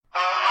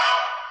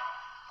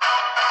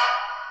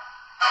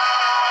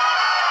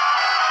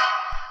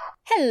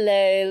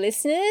Hello,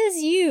 listeners.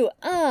 You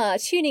are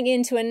tuning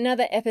in to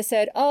another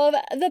episode of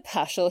The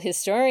Partial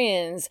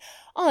Historians.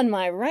 On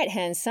my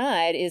right-hand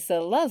side is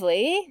the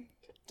lovely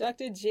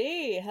Dr.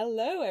 G.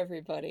 Hello,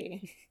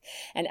 everybody.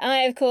 And I,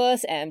 of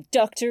course, am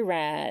Dr.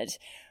 Rad.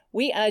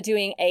 We are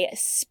doing a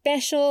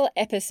special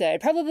episode,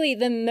 probably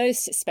the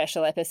most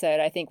special episode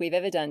I think we've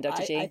ever done,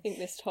 Dr. G. I think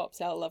this tops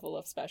our level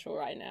of special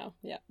right now.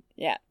 Yeah.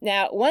 Yeah.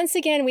 Now, once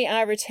again, we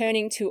are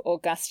returning to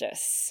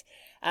Augustus,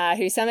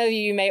 who some of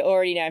you may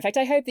already know. In fact,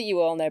 I hope that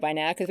you all know by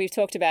now because we've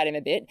talked about him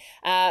a bit.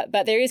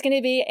 But there is going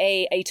to be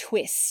a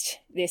twist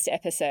this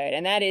episode,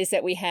 and that is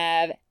that we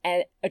have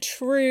a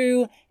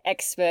true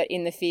expert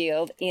in the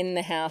field in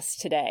the house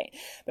today.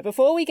 But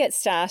before we get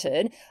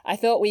started, I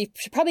thought we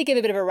should probably give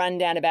a bit of a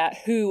rundown about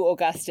who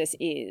Augustus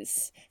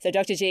is. So,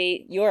 Dr.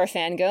 G, you're a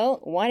fangirl.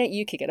 Why don't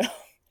you kick it off?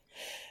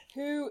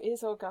 Who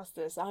is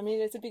Augustus? I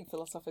mean, it's a big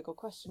philosophical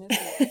question,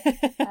 isn't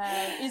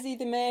it? Is he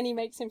the man he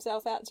makes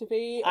himself out to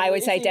be? I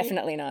would say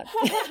definitely not.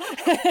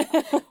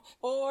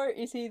 Or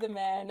is he the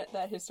man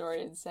that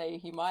historians say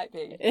he might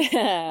be?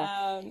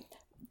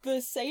 The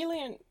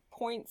salient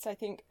points, I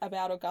think,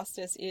 about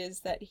Augustus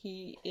is that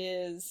he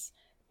is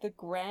the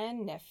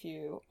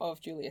grandnephew of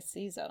Julius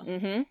Caesar.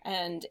 Mm-hmm.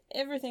 And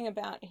everything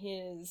about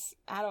his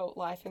adult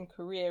life and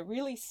career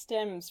really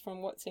stems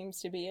from what seems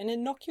to be an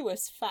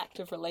innocuous fact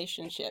of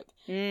relationship.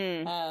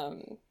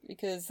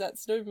 Because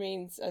that's no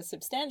means a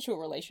substantial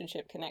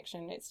relationship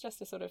connection. It's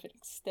just a sort of an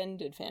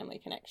extended family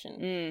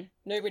connection.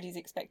 Nobody's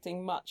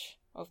expecting much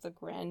of the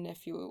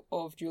grandnephew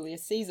of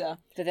Julius Caesar.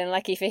 But then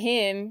lucky for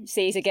him,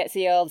 Caesar gets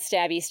the old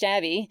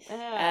stabby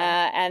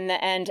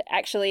and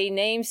actually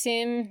names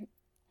him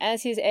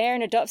as his heir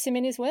and adopts him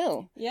in his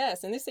will.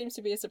 Yes, and this seems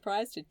to be a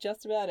surprise to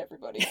just about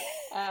everybody.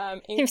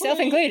 Himself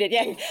included,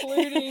 yeah.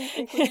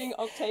 including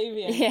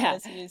Octavian,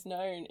 as he is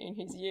known in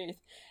his youth.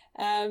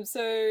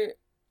 So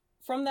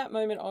from that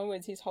moment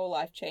onwards, his whole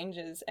life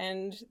changes,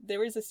 and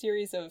there is a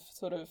series of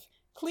sort of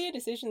clear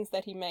decisions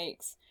that he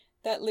makes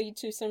that lead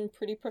to some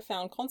pretty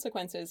profound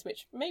consequences,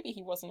 which maybe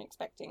he wasn't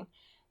expecting.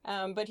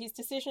 But his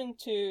decision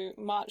to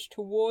march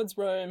towards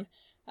Rome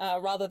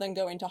rather than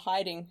go into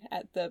hiding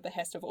at the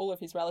behest of all of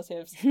his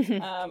relatives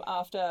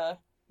after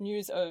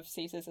news of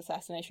Caesar's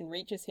assassination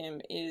reaches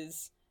him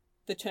is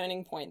the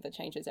turning point that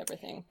changes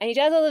everything. And he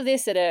does all of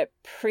this at a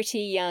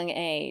pretty young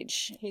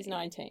age. He's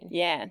 19.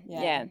 Yeah.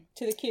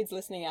 To the kids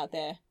listening out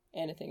there,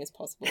 anything is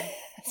possible.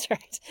 That's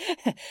right.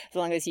 As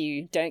long as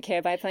you don't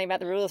care by playing about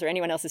the rules or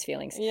anyone else's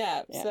feelings.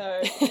 Yeah.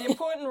 So the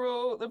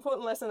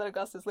important lesson that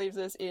Augustus leaves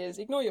us is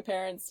ignore your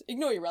parents,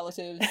 ignore your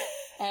relatives,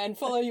 and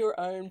follow your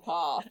own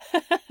path.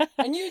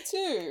 And you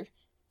too.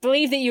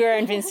 Believe that you are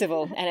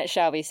invincible, and it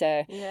shall be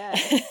so. Yeah.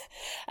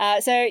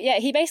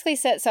 He basically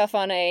sets off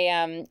on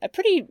a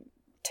pretty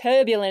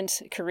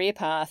turbulent career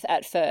path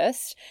at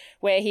first,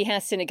 where he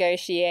has to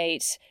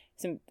negotiate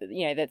some,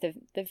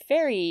 the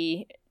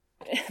very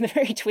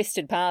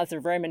twisted paths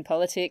of Roman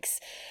politics.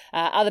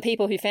 Other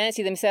people who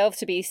fancy themselves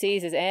to be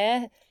Caesar's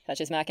heir,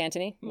 such as Mark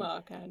Antony.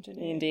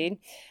 Indeed.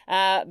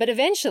 But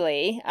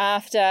eventually,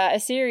 after a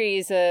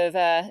series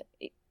of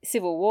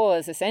civil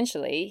wars,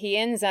 essentially, he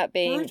ends up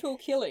being... brutal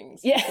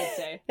killings, you could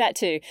say. That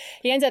too.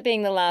 He ends up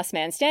being the last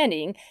man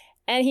standing,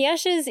 and he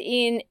ushers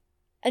in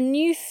a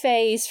new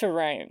phase for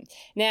Rome.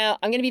 Now,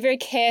 I'm going to be very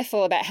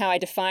careful about how I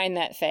define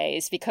that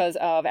phase because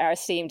of our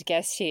esteemed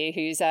guest here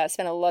who's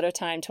spent a lot of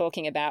time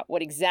talking about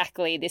what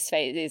exactly this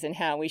phase is and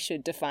how we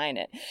should define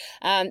it.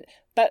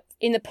 But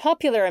in the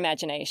popular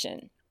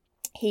imagination,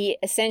 he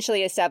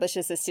essentially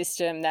establishes a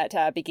system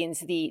that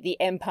begins the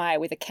empire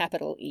with a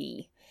capital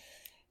E.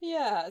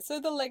 Yeah,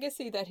 so the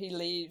legacy that he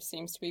leaves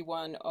seems to be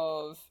one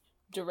of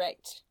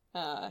direct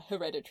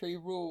hereditary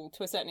rule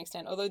to a certain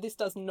extent, although this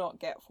does not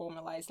get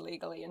formalized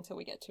legally until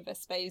we get to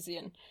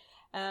Vespasian.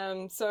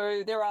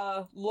 So there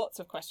are lots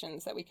of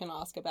questions that we can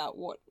ask about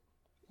what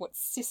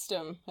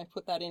system, I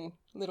put that in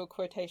little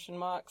quotation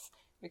marks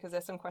because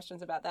there's some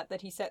questions about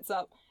that he sets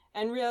up,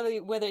 and really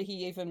whether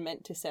he even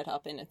meant to set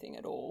up anything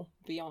at all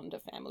beyond a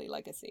family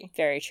legacy.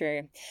 Very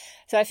true.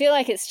 So I feel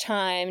like it's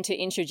time to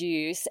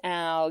introduce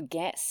our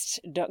guest,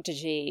 Dr.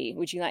 G.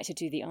 Would you like to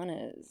do the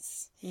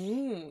honours?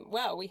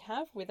 Well, we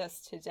have with us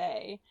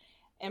today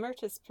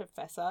Emeritus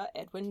Professor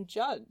Edwin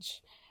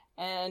Judge,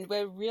 and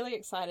we're really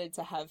excited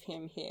to have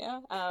him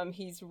here.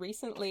 He's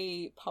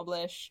recently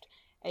published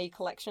a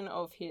collection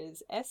of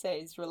his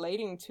essays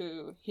relating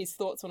to his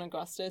thoughts on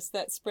Augustus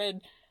that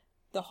spread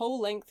the whole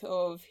length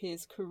of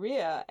his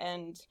career,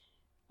 and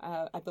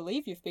I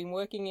believe you've been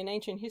working in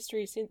ancient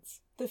history since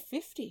the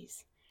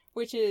 50s,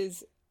 which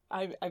is,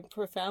 I'm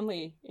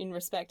profoundly in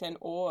respect and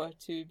awe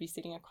to be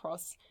sitting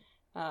across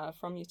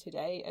from you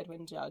today,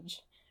 Edwin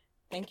Judge.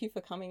 Thank you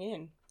for coming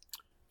in.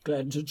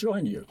 Glad to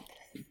join you.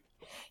 You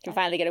can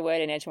finally get a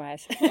word in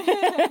edgewise.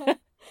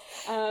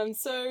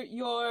 So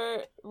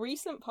your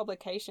recent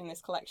publication,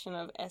 this collection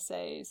of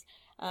essays,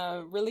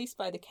 released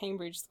by the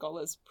Cambridge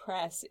Scholars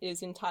Press,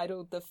 is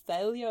entitled The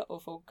Failure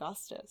of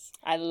Augustus.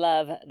 I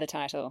love the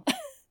title.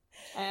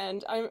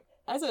 And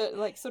as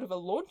a sort of a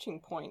launching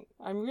point,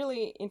 I'm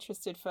really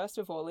interested, first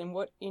of all, in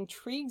what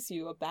intrigues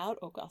you about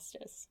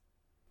Augustus.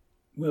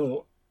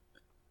 Well,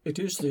 it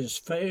is this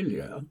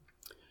failure.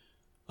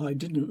 I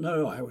didn't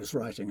know I was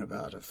writing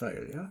about a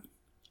failure.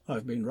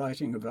 I've been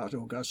writing about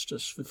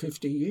Augustus for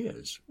 50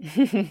 years.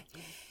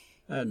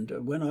 And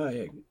when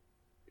I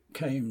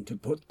came to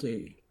put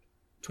the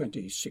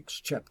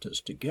 26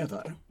 chapters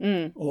together,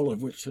 all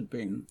of which had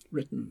been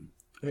written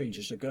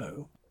ages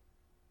ago,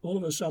 all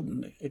of a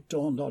sudden it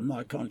dawned on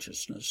my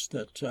consciousness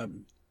that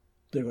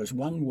there was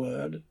one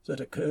word that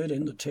occurred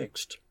in the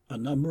text a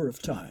number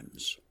of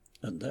times,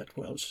 and that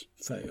was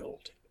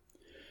failed.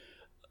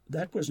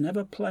 That was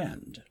never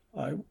planned.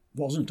 I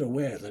wasn't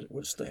aware that it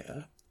was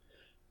there,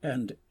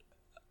 and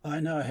I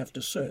now have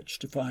to search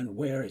to find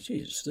where it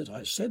is that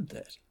I said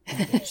that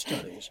in these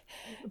studies.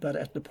 But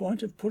at the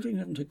point of putting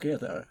them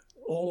together,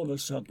 all of a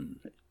sudden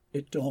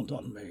it dawned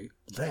on me,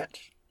 that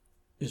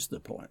is the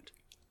point.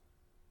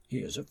 He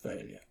is a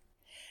failure.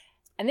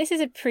 And this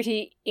is a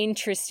pretty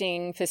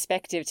interesting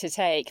perspective to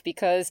take,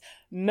 because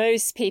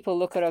most people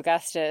look at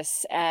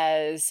Augustus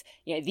as,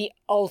 the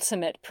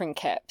ultimate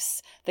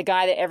princeps, the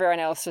guy that everyone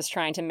else was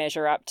trying to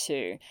measure up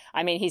to.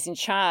 I mean, he's in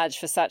charge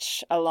for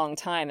such a long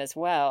time as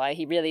well.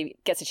 He really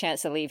gets a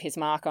chance to leave his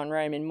mark on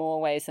Rome in more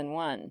ways than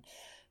one.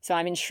 So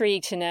I'm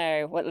intrigued to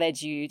know what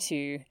led you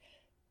to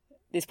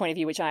this point of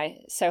view, which I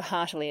so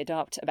heartily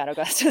adopt about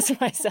Augustus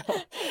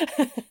myself.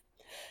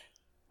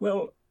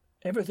 Well,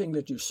 everything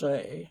that you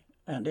say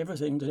and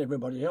everything that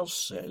everybody else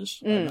says,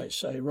 I may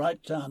say,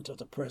 right down to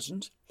the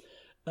present,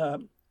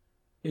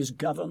 is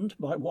governed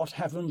by what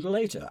happened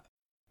later.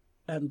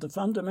 And the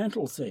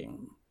fundamental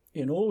thing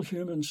in all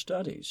human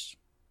studies,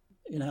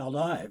 in our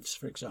lives,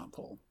 for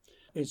example,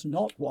 is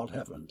not what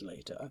happened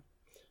later,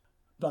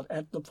 but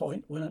at the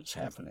point when it's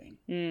happening.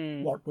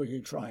 What were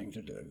you trying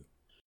to do?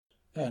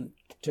 And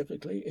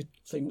typically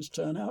things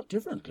turn out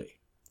differently.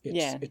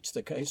 It's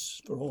the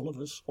case for all of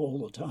us all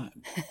the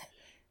time.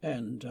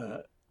 And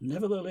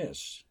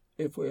nevertheless,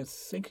 if we're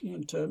thinking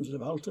in terms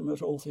of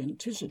ultimate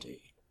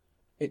authenticity,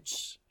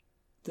 it's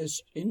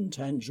this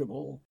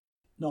intangible,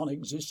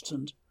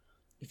 non-existent,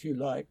 if you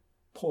like,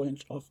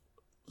 point of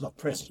the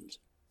present.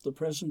 The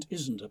present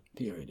isn't a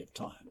period of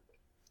time.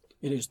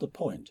 It is the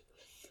point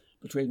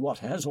between what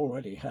has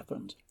already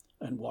happened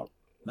and what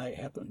may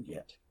happen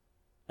yet.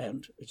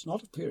 And it's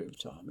not a period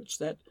of time. It's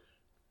that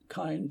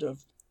kind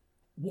of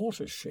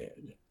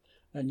watershed.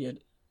 And yet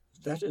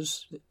that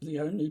is the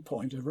only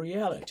point of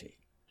reality.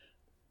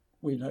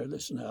 We know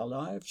this in our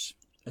lives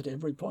at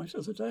every point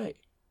of the day.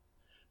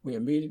 We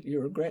immediately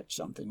regret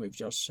something we've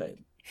just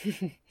said.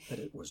 That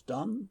it was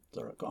done,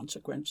 there are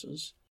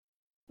consequences,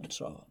 and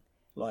so on.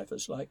 Life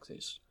is like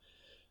this.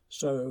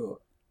 So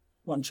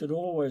one should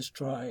always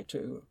try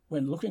to,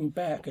 when looking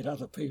back at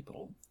other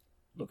people,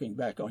 looking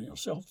back on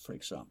yourself, for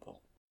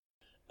example,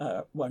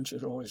 one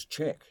should always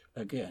check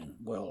again,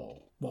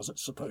 well, was it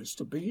supposed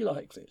to be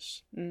like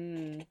this?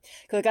 Because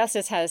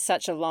Augustus has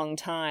such a long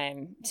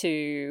time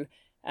to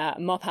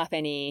mop up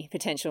any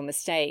potential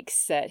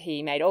mistakes that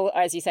he made, or,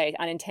 as you say,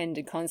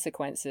 unintended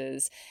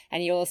consequences.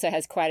 And he also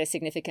has quite a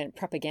significant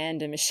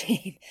propaganda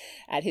machine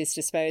at his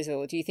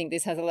disposal. Do you think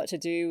this has a lot to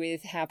do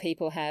with how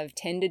people have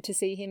tended to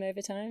see him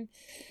over time?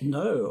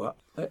 No,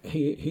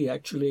 he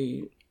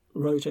actually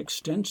wrote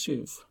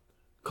extensive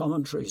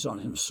commentaries on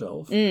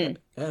himself,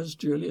 as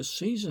Julius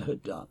Caesar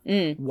had done,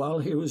 while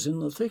he was in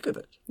the thick of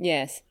it.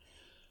 Yes.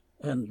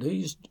 And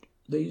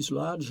these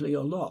largely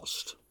are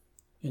lost.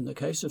 In the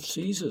case of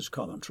Caesar's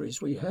commentaries,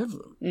 we have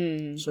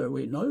them. So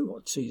we know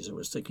what Caesar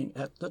was thinking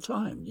at the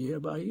time, year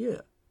by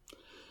year.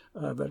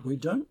 But we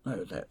don't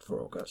know that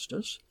for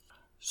Augustus.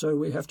 So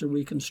we have to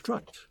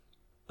reconstruct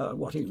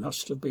what he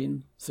must have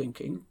been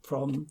thinking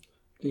from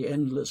the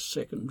endless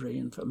secondary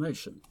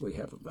information we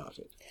have about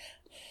it.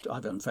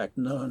 I've in fact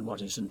known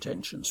what his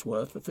intentions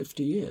were for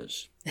 50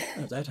 years.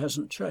 That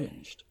hasn't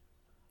changed.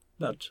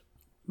 But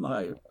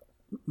my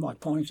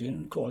point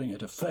in calling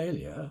it a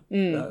failure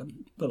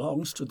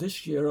belongs to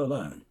this year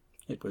alone.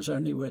 It was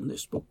only when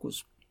this book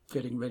was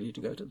getting ready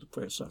to go to the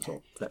press I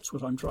thought, that's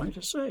what I'm trying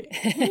to say.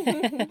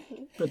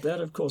 But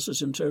that, of course,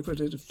 is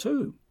interpretative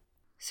too.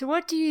 So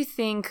what do you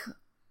think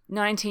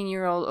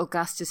 19-year-old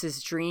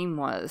Augustus's dream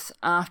was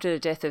after the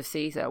death of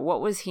Caesar? What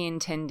was he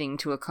intending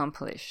to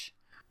accomplish?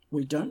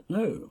 We don't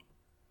know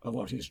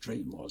what his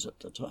dream was at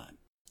the time.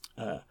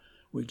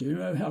 We do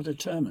know how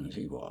determined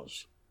he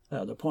was.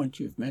 The point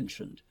you've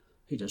mentioned,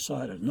 he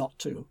decided not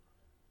to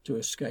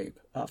escape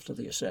after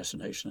the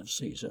assassination of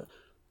Caesar,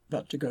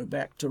 but to go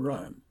back to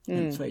Rome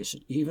and face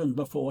it. Even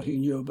before he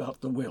knew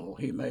about the will,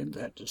 he made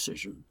that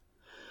decision.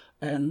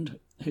 And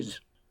his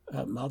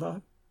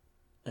mother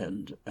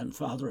and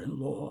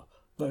father-in-law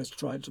both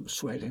tried to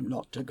persuade him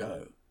not to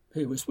go.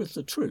 He was with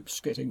the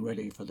troops getting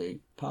ready for the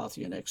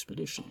Parthian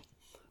expedition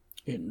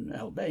in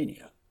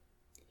Albania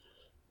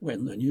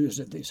when the news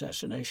of the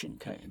assassination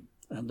came,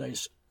 and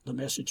the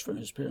message from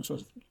his parents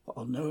was,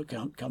 on no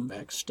account come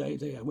back, stay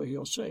there where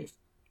you're safe.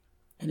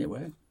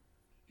 Anyway,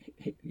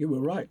 you were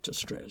right to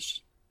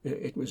stress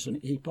it was an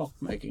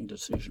epoch-making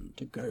decision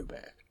to go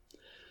back.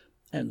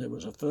 And there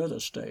was a further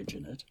stage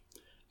in it.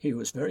 He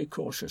was very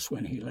cautious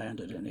when he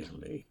landed in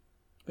Italy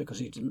because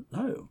he didn't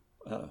know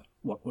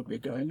what would be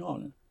going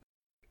on.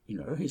 You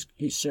know,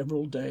 he's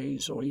several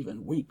days or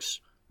even weeks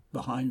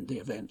behind the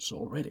events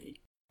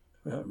already.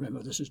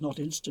 Remember, this is not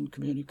instant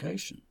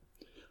communication.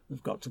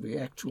 There've got to be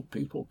actual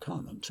people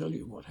come and tell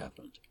you what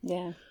happened.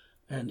 Yeah.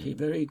 And he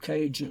very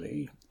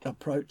cagily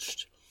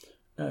approached,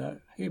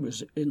 he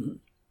was in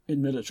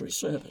military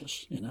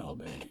service in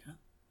Albania,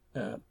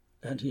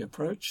 and he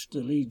approached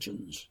the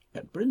legions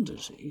at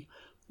Brindisi,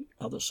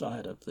 the other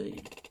side of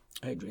the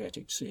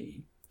Adriatic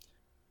Sea,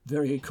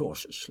 very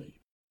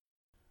cautiously.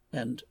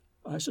 And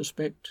I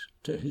suspect,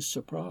 to his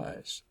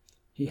surprise,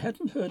 he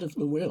hadn't heard of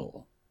the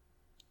will.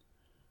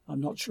 I'm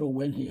not sure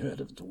when he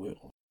heard of the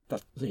will,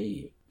 but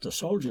the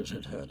soldiers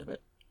had heard of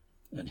it,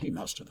 and he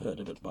must have heard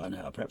of it by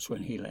now. Perhaps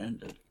when he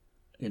landed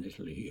in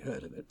Italy, he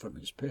heard of it from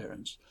his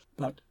parents.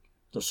 But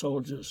the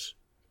soldiers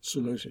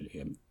saluted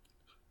him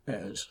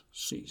as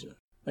Caesar.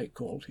 They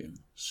called him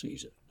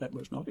Caesar. That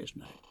was not his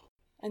name.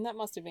 And that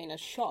must have been a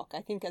shock.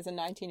 I think as a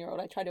 19-year-old,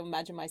 I try to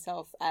imagine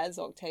myself as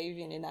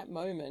Octavian in that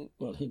moment.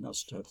 Well, he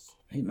must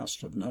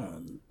have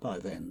known by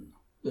then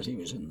that he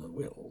was in the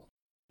will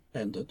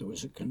and that there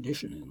was a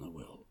condition in the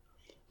will.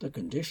 The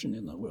condition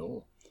in the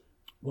will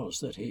was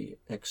that he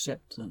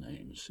accept the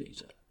name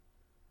Caesar.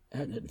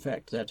 And in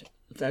fact,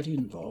 that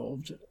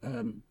involved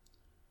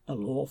a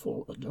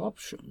lawful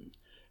adoption.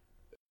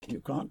 You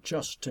can't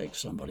just take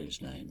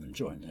somebody's name and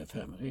join their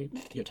family.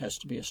 It has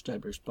to be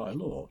established by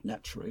law,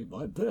 naturally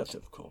by birth,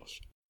 of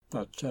course.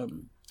 But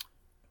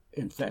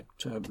in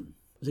fact,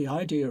 the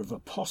idea of a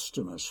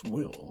posthumous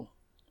will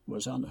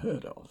was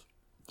unheard of.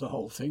 The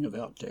whole thing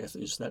about death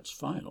is that's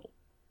final,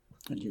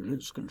 and you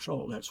lose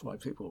control. That's why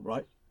people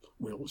write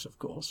wills, of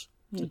course,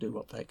 to do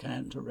what they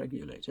can to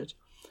regulate it.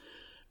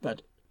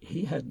 But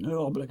he had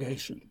no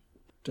obligation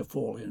to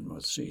fall in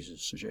with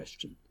Caesar's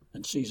suggestion.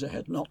 And Caesar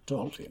had not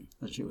told him,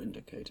 as you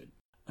indicated.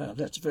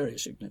 That's very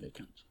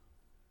significant.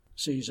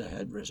 Caesar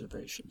had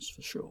reservations,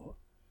 for sure.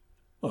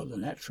 Well, the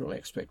natural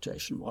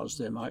expectation was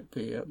there might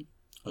be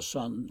a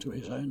son to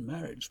his own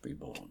marriage be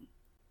born.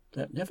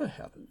 That never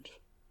happened.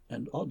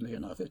 And oddly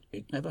enough,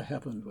 it never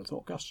happened with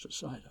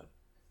Augustus either.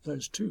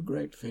 Those two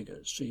great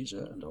figures,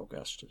 Caesar and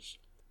Augustus,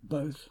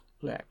 both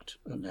lacked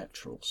a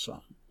natural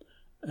son.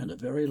 And a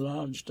very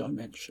large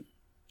dimension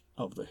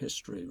of the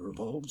history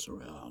revolves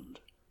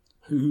around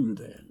who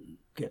then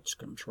gets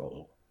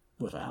control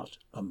without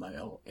a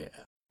male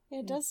heir.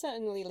 It does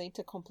certainly lead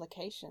to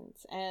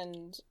complications,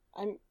 and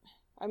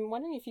I'm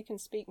wondering if you can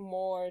speak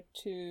more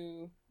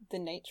to the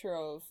nature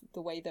of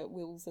the way that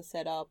wills are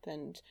set up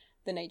and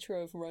the nature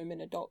of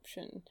Roman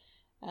adoption,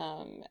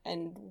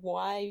 and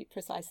why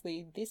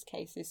precisely this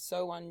case is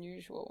so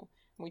unusual.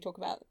 We talk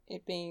about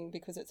it being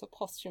because it's a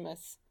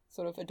posthumous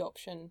sort of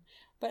adoption,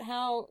 but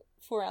how,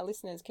 for our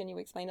listeners, can you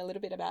explain a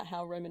little bit about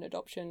how Roman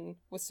adoption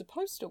was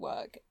supposed to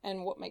work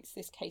and what makes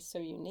this case so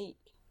unique?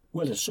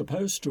 Well, it's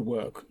supposed to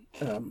work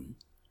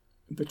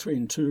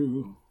between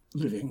two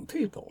living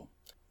people.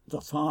 The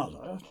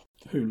father,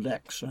 who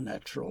lacks a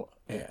natural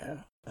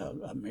heir,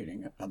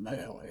 meaning a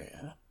male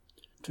heir,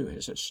 to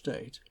his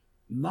estate,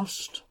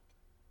 must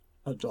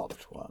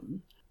adopt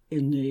one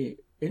in the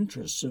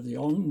interests of the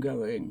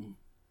ongoing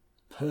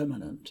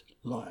permanent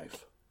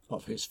life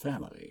of his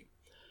family.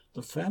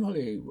 The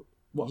family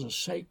was a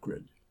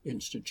sacred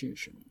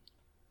institution,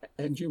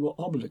 and you were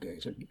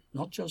obligated,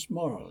 not just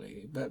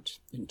morally, but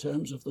in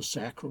terms of the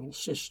sacral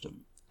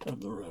system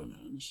of the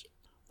Romans.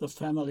 The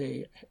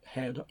family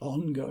had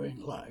ongoing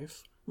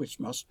life which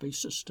must be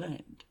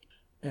sustained,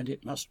 and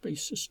it must be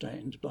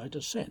sustained by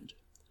descent.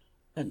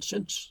 And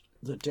since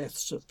the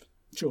deaths of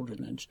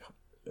children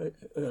and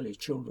early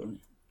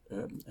children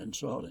and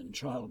so on, in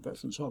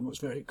childbirth and so on, was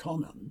very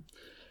common,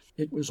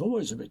 it was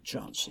always a bit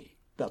chancy.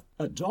 But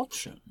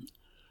adoption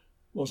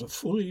was a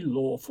fully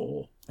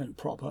lawful and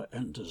proper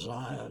and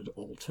desired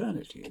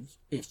alternative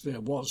if there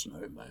was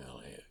no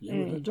male heir.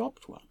 You would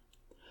adopt one.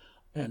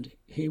 And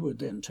he would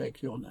then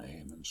take your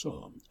name and so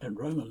on. And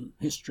Roman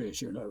history,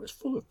 as you know, is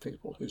full of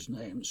people whose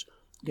names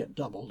get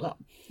doubled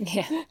up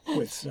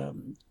with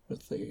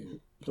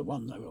the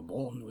one they were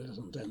born with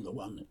and then the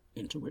one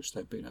into which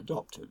they've been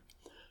adopted.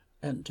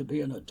 And to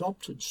be an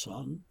adopted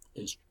son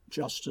is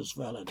just as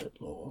valid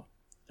at law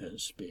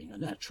as being a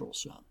natural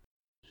son.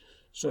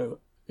 So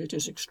it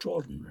is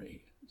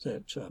extraordinary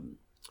that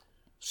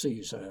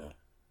Caesar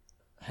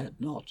had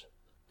not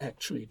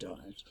actually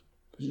done it,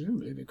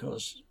 presumably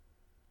because,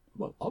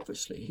 well,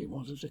 obviously he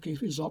wanted to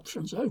keep his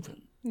options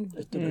open.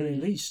 At the very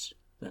least,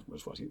 that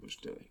was what he was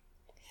doing.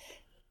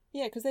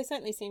 Yeah, because there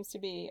certainly seems to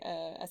be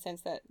a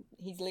sense that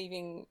he's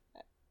leaving,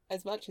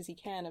 as much as he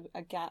can,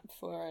 a gap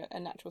for a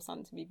natural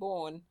son to be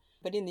born.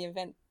 But in the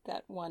event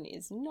that one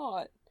is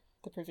not,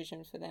 the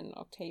provision for then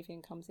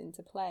Octavian comes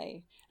into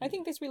play. I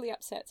think this really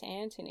upsets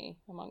Antony,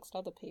 amongst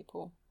other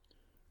people.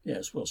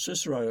 Yes, well,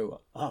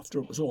 Cicero, after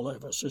it was all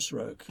over,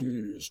 Cicero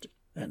accused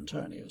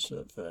Antonius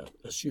of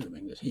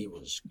assuming that he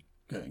was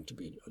going to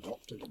be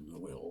adopted in the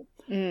will.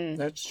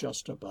 That's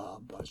just a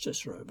barb by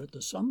Cicero, but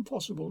there's some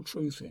possible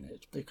truth in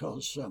it,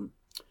 because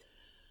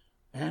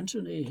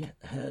Antony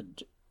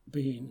had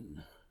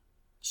been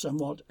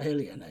somewhat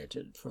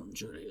alienated from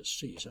Julius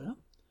Caesar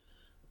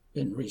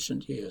in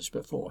recent years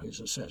before his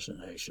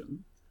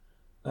assassination.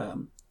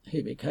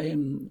 He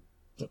became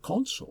the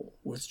consul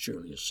with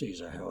Julius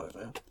Caesar,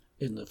 however,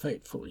 in the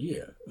fateful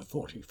year of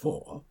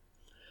 44.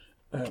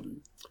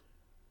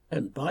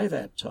 And by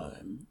that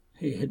time,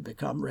 he had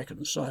become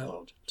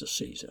reconciled to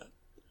Caesar.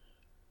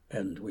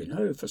 And we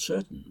know for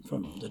certain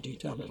from the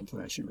detailed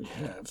information we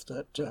have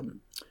that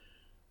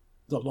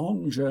the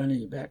long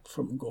journey back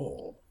from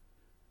Gaul,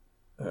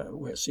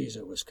 where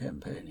Caesar was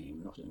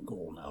campaigning, not in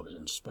Gaul now, but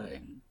in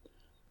Spain,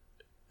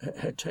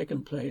 had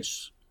taken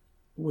place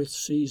with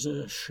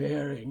Caesar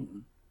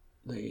sharing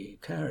the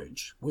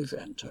carriage with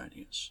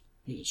Antonius,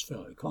 his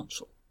fellow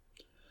consul.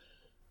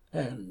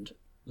 And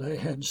they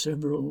had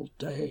several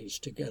days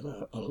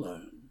together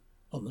alone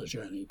on the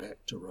journey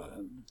back to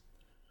Rome.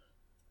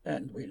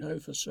 And we know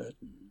for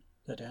certain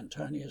that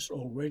Antonius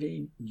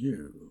already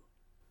knew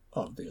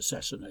of the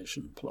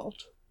assassination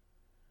plot,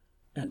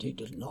 and he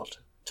did not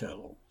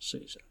tell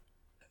Caesar.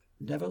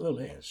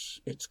 Nevertheless,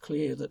 it's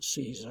clear that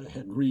Caesar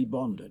had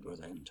rebonded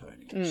with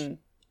Antonius.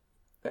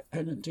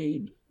 And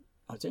indeed,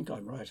 I think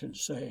I'm right in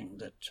saying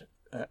that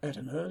at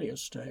an earlier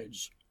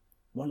stage,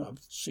 one of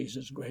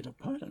Caesar's great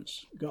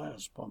opponents,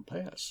 Gaius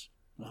Pompeius,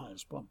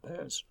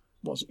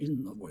 was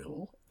in the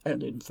will,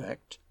 and in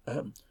fact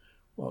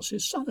was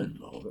his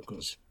son-in-law,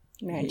 because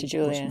married to he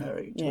Julia. was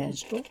married to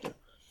his daughter.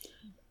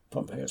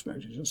 Pompeius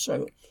married to Julia.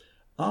 So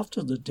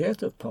after the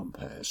death of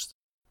Pompeius,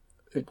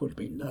 it would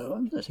be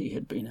known that he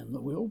had been in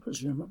the will,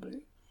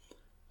 presumably,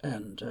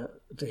 and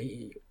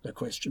the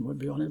question would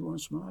be on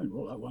everyone's mind,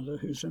 well, I wonder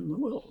who's in the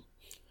will.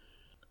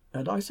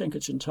 And I think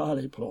it's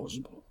entirely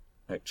plausible,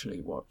 actually,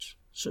 what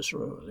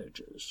Cicero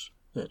alleges,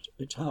 that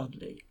it's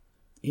hardly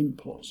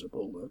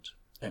implausible that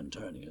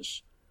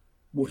Antonius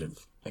would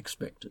have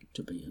expected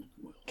to be in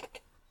the will.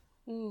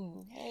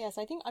 Yes,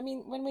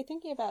 when we're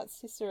thinking about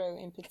Cicero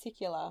in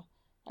particular,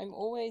 I'm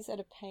always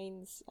at a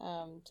pains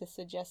to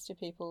suggest to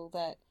people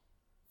that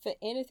for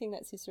anything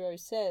that Cicero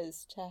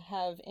says to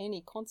have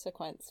any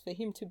consequence, for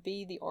him to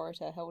be the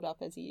orator held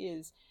up as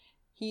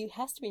he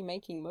has to be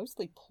making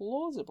mostly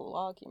plausible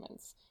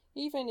arguments,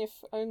 even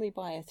if only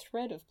by a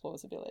thread of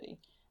plausibility.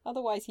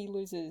 Otherwise, he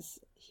loses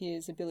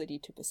his ability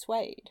to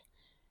persuade.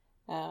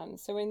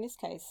 So in this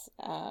case,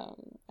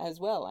 as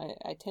well,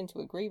 I tend to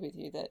agree with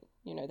you that,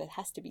 there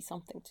has to be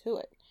something to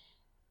it.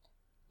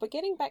 But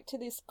getting back to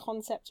this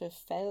concept of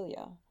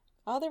failure,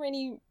 are there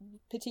any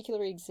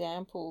particular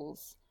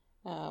examples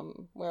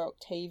where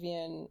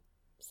Octavian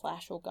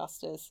 /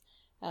 Augustus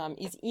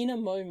is in a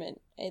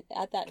moment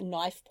at that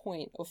knife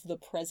point of the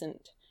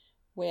present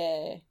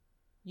where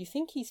you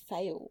think he's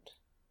failed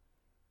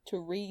to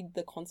read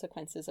the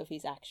consequences of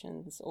his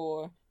actions,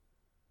 or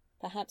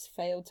perhaps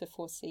failed to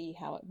foresee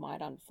how it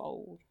might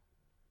unfold?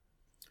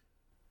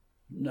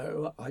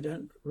 No, I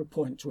don't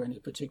point to any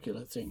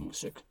particular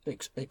things,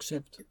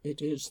 except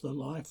it is the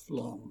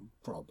lifelong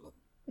problem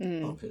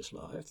of his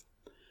life.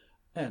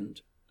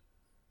 And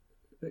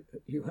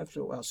you have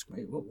to ask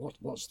me, well, what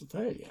was the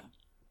failure?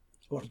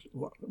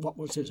 What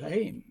was his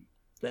aim?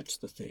 That's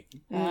the thing.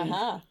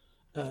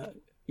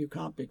 You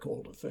can't be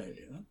called a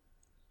failure,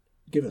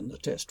 given the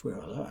test we're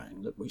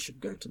allowing, that we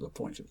should go to the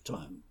point of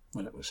time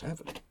when it was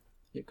happening.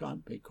 You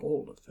can't be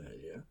called a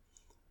failure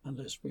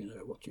unless we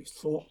know what you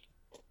thought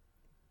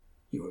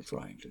you were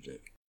trying to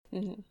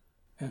do.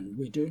 And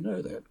we do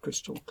know that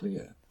crystal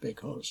clear,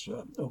 because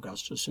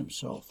Augustus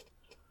himself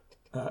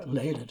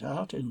laid it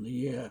out in the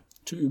year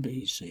 2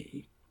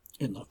 BC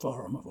in the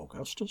Forum of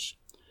Augustus,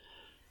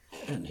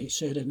 and he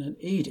said in an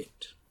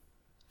edict,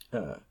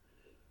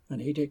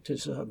 an edict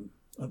is a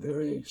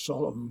very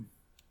solemn,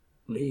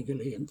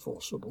 legally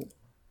enforceable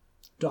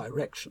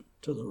direction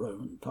to the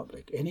Roman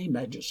public. Any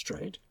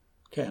magistrate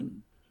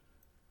can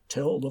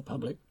tell the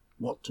public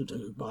what to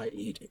do by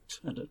edict,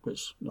 and it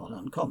was not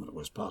uncommon. It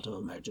was part of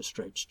a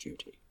magistrate's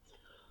duty.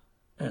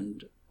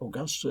 And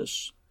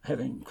Augustus,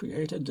 having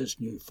created this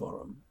new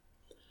forum,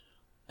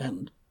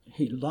 and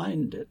he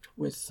lined it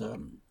with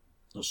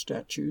the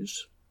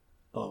statues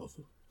of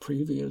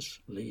previous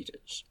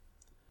leaders.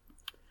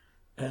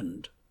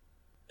 And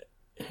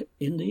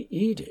in the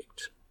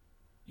edict,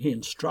 he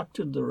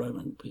instructed the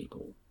Roman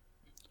people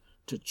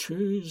to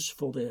choose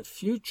for their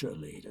future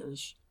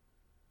leaders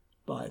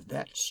by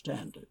that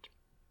standard,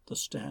 the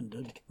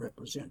standard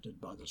represented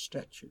by the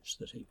statues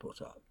that he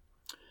put up.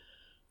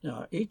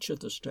 Now, each of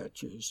the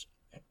statues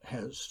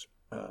has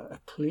a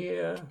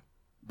clear,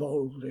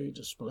 boldly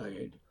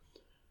displayed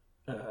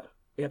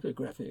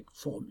epigraphic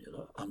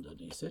formula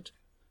underneath it,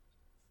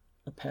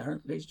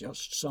 apparently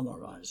just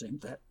summarizing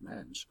that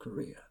man's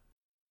career.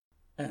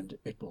 And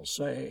it will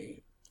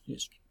say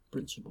his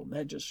principal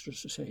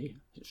magistracy,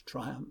 his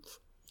triumph,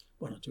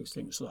 one or two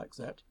things like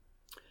that.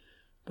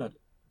 But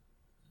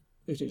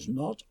it is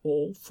not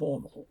all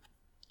formal.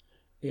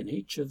 In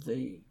each of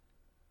the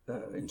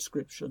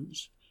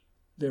inscriptions,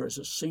 there is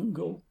a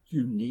single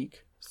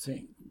unique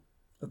thing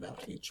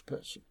about each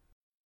person.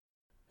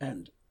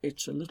 And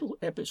it's a little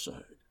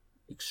episode,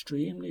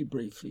 extremely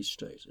briefly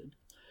stated,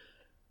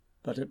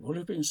 but it would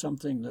have been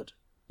something that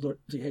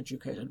the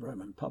educated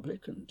Roman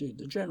public, and indeed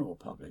the general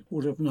public,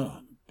 would have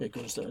known,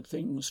 because there are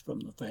things from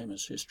the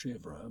famous history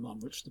of Rome on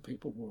which the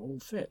people were all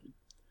fed.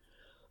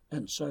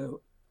 And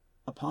so,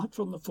 apart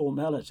from the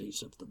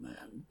formalities of the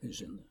man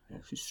whose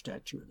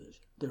statue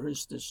there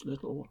is this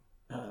little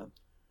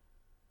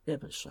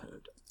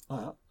episode.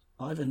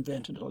 I've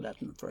invented a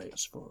Latin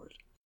phrase for it.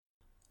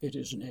 It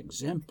is an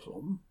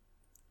exemplum,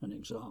 an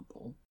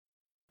example,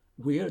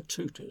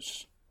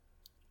 virtutis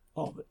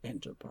of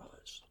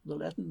enterprise. The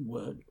Latin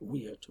word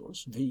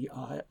virtus, V-I-R-T-U-S,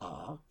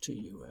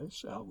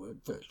 our word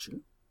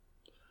virtue,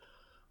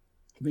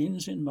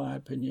 means, in my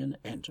opinion,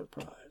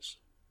 enterprise.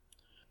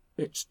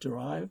 It's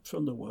derived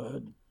from the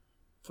word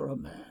for a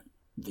man,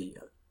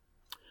 vir.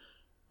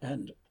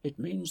 And it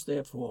means,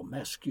 therefore,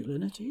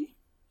 masculinity,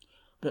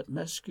 but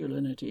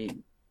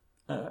masculinity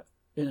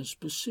in a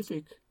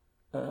specific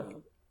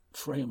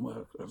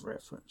framework of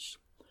reference.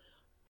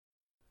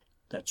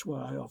 That's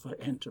why I offer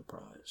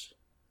enterprise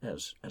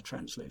as a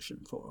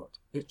translation for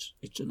it.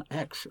 It's an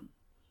action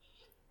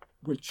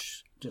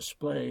which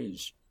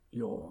displays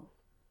your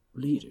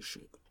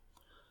leadership,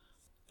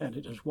 and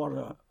it is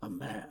what a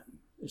man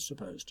is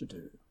supposed to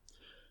do.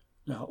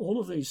 Now, all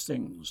of these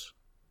things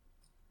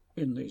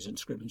in these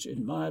inscriptions,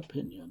 in my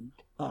opinion,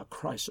 are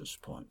crisis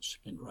points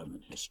in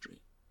Roman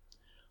history,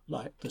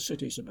 like the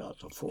city's about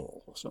to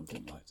fall or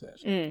something like that.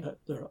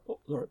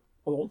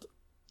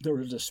 There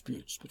are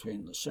disputes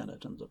between the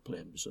Senate and the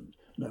plebs, and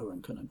no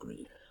one can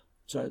agree.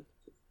 So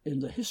in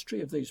the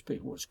history of these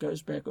people, which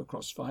goes back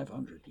across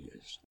 500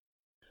 years,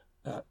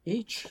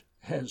 each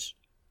has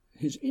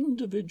his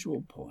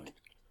individual point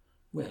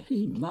where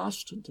he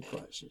mastered the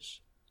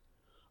crisis,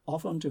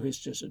 often to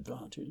his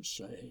disadvantage,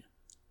 say,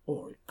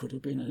 or it could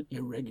have been an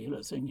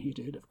irregular thing he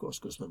did, of course,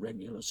 because the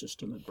regular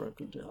system had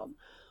broken down.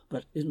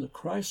 But in the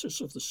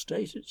crisis of the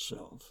state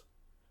itself,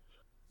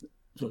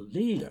 the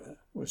leader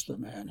was the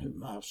man who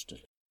mastered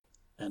it.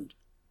 And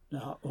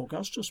now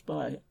Augustus,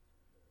 by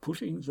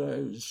putting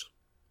those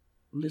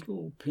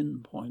little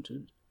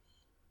pinpointed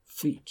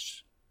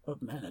feats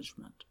of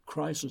management,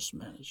 crisis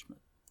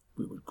management,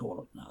 we would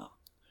call it now.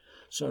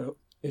 So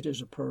it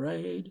is a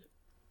parade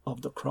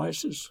of the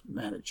crisis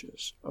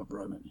managers of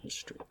Roman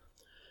history.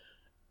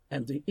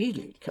 And the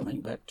edict,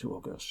 coming back to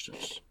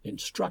Augustus,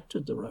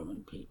 instructed the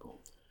Roman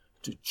people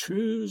to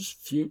choose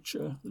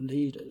future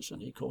leaders,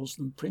 and he calls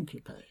them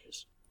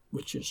principes,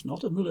 which is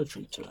not a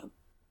military term.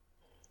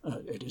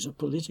 It is a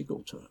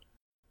political term.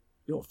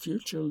 Your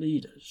future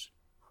leaders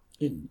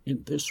in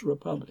this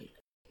republic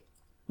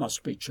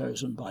must be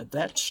chosen by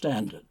that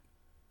standard.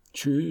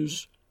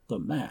 Choose the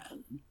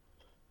man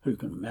who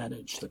can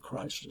manage the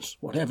crisis,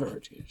 whatever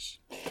it is.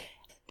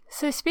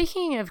 So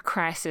speaking of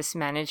crisis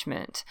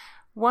management,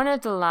 one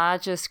of the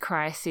largest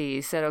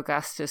crises that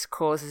Augustus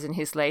causes in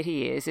his later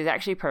years is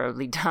actually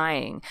probably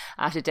dying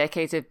after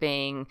decades of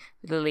being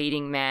the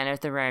leading man of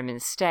the Roman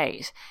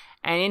state.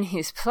 And in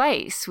his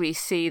place, we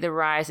see the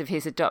rise of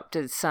his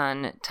adopted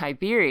son,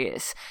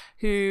 Tiberius,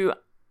 who,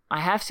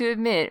 I have to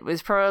admit,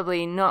 was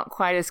probably not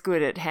quite as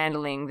good at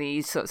handling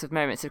these sorts of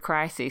moments of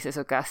crisis as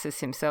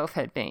Augustus himself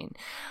had been.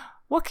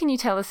 What can you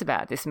tell us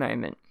about this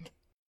moment?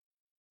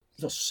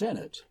 The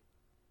Senate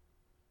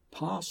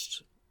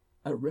passed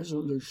a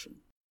resolution,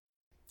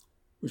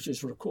 which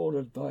is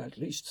recorded by at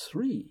least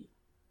 3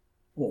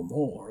 or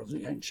more of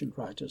the ancient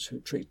writers who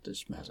treat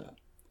this matter,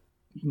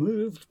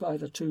 moved by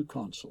the 2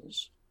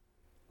 consuls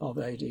of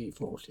AD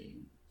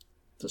 14.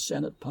 The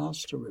Senate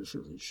passed a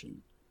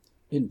resolution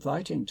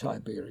inviting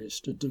Tiberius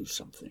to do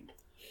something,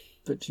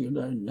 but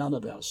none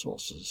of our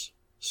sources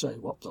say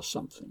what the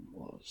something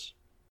was.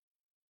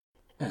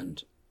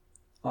 And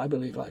I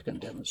believe I can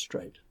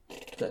demonstrate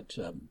that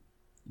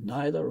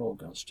neither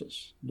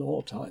Augustus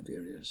nor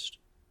Tiberius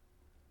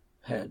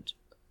had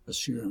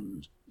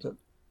assumed that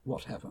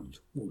what happened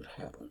would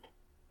happen.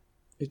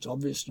 It's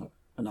obvious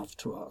enough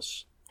to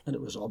us, and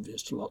it was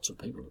obvious to lots of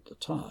people at the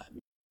time,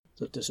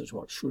 that this is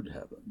what should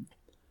happen.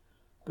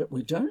 But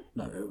we don't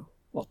know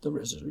what the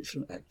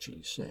resolution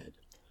actually said.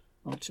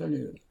 I'll tell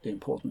you the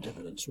important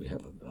evidence we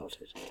have about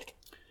it.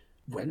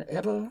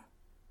 Whenever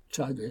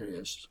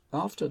Tiberius,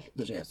 after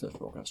the death of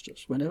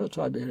Augustus, whenever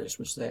Tiberius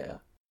was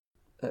there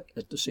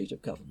at the seat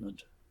of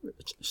government,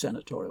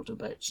 senatorial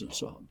debates and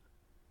so on,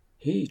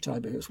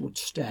 Tiberius, would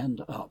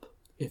stand up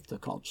if the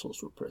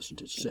consuls were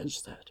present. It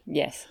says that.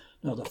 Yes.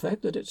 Now, the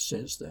fact that it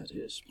says that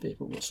is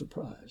people were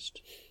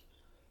surprised.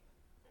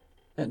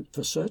 And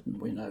for certain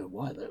we know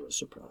why they were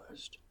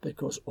surprised,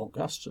 because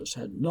Augustus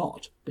had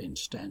not been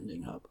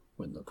standing up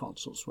when the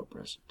consuls were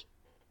present.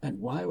 And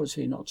why was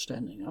he not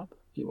standing up?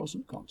 He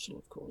wasn't consul,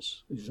 of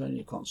course. He was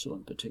only consul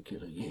in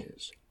particular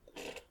years.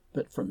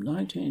 But from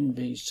 19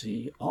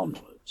 BC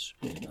onwards,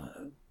 we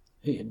know,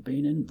 he had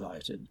been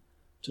invited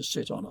to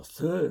sit on a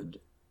third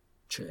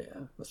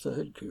chair, a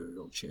third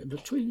curial chair,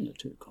 between the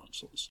 2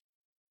 consuls.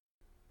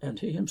 And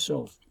he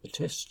himself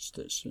attests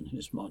this in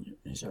his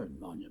own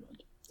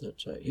monument,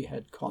 that he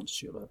had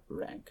consular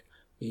rank,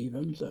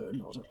 even though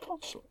not a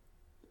consul.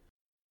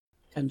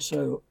 And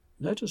so,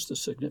 notice the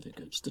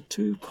significance. The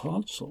two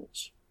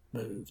consuls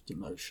moved the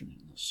motion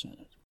in the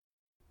Senate.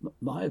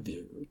 My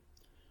view,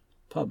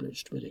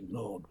 published but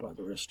ignored by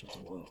the rest of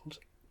the world,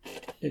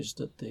 is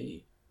that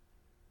the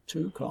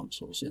two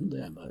consuls in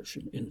their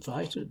motion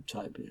invited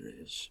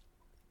Tiberius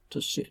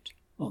to sit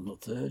on the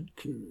third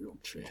curial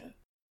chair,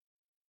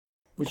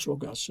 which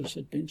Augustus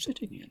had been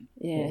sitting in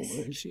all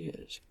those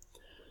years.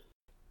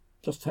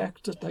 The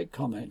fact that they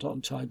comment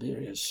on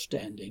Tiberius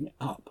standing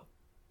up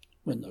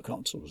when the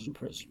consul was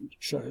present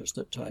shows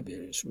that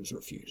Tiberius was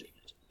refusing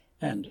it.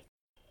 And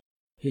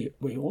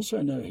we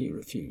also know he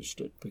refused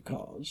it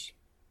because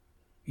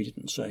he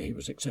didn't say he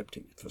was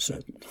accepting it for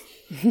certain.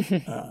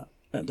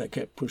 And they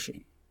kept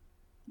pushing.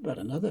 But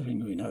another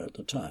thing we know at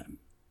the time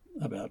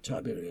about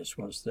Tiberius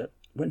was that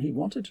when he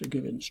wanted to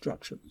give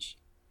instructions,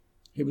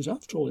 he was,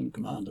 after all, in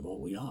command of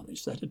all the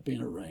armies. That had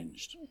been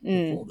arranged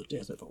before the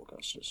death of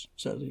Augustus.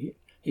 So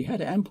he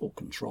had ample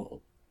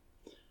control,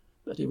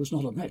 but he was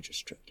not a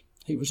magistrate.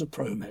 He was a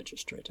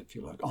pro-magistrate, if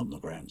you like, on the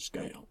grand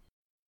scale.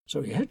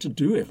 So he had to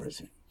do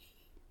everything.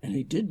 And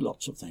he did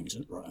lots of things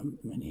at Rome.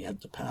 I mean, he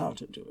had the power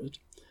to do it.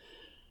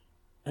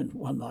 And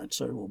one might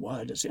say, well,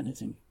 why does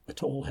anything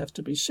at all have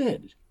to be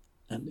said?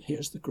 And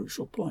here's the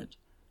crucial point.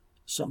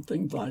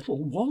 Something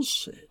vital was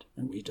said,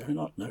 and we do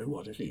not know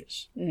what it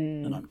is.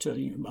 And I'm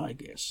telling you my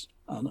guess,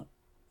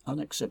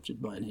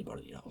 unaccepted by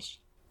anybody else.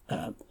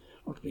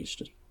 Or at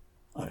least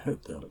I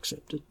hope they'll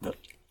accept it. But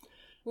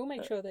we'll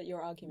make sure that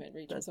your argument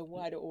reaches a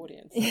wider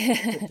audience.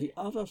 But the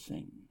other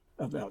thing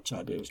about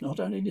Tiberius, not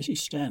only did he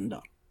stand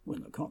up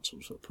when the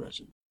consuls were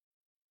present,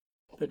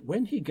 but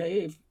when he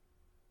gave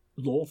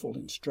lawful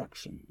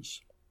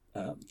instructions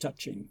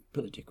touching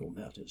political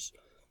matters,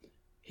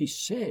 he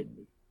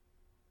said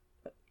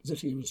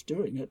that he was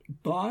doing it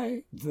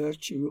by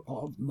virtue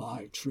of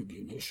my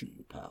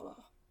tribunician power.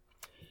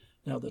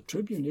 Now, the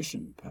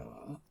tribunician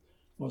power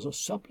was a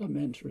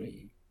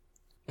supplementary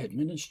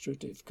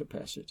administrative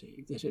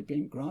capacity that had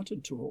been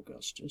granted to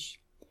Augustus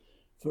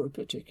for a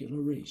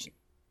particular reason.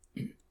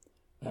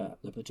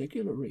 The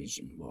particular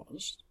reason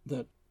was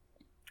that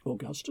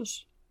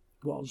Augustus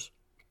was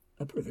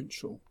a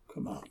provincial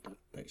commander,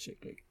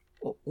 basically,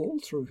 all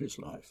through his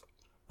life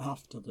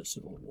after the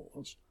civil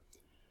wars.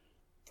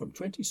 In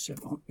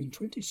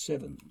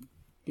 27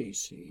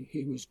 BC,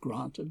 he was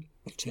granted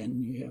a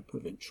 10-year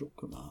provincial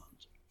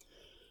command.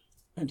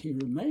 And he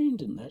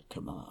remained in that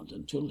command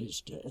until his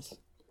death.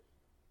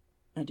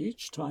 And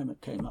each time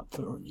it came up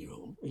for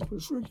renewal, it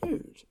was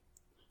renewed,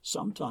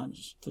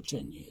 sometimes for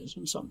 10 years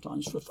and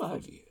sometimes for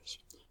 5 years.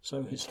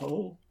 So his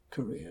whole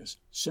career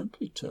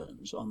simply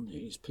turns on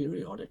these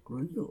periodic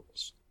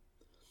renewals.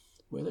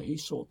 Whether he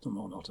sought them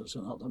or not is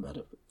another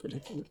matter, but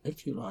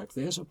if you like,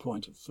 there's a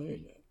point of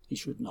failure. He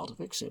should not have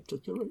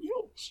accepted the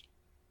renewals,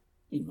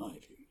 in my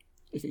view,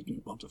 if he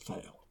didn't want to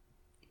fail.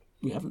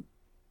 We haven't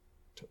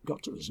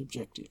got to his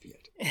objective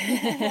yet.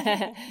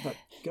 But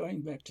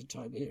going back to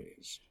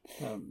Tiberius,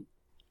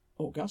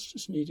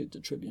 Augustus needed the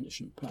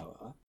tribunician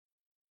power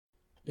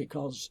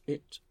because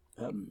at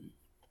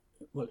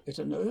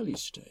an early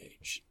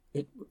stage,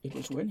 it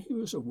was when he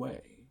was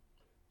away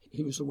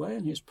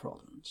in his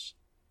province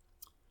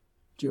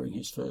during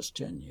his first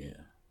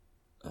 10-year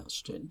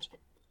stint,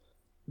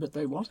 but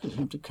they wanted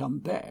him to come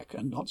back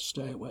and not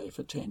stay away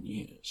for 10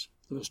 years.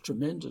 There was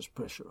tremendous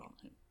pressure on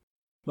him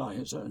by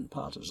his own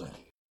partisans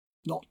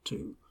not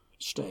to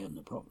stay in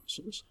the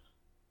provinces.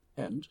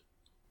 And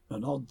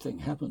an odd thing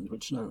happened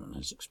which no one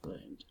has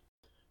explained.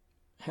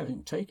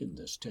 Having taken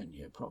this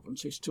 10-year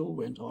province, he still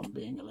went on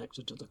being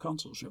elected to the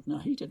consulship. Now,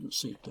 he didn't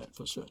seek that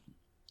for certain.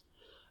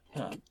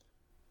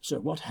 So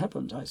what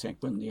happened, I think,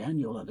 when the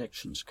annual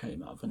elections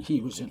came up and he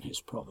was in his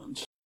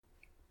province,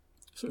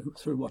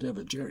 through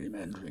whatever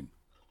gerrymandering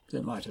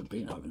there might have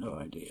been, I have no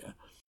idea,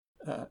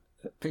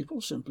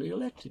 people simply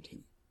elected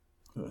him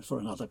for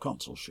another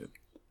consulship.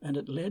 And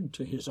it led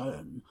to his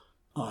own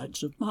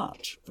Ides of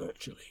March,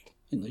 virtually,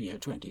 in the year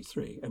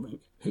 23. I mean,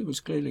 he was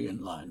clearly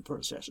in line for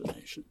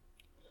assassination.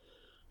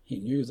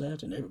 He knew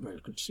that, and everybody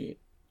could see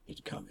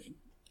it coming.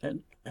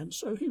 And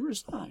so he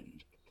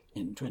resigned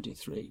in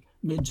 23,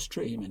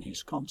 midstream in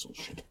his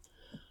consulship.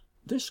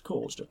 This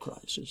caused a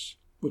crisis,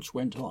 which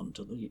went on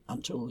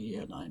until the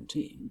year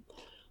 19,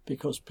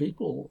 because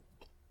people,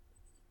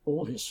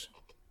 all his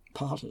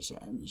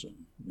partisans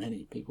and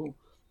many people,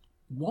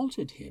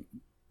 wanted him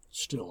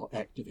still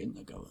active in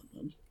the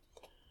government,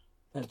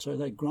 and so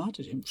they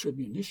granted him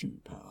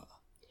tribunician power,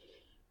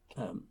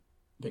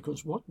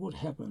 because what would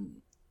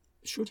happen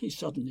should he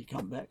suddenly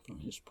come back from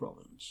his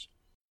province,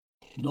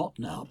 not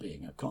now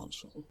being a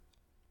consul,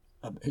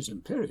 his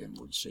imperium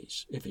would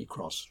cease if he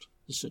crossed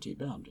the city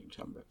boundary and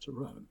come back to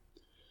Rome.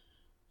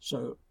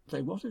 So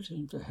they wanted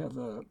him to have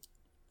a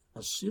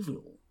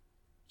civil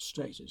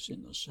status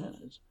in the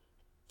Senate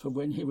for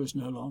when he was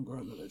no longer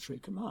a military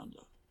commander.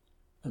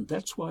 And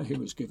that's why he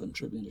was given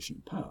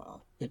tribunician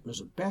power. It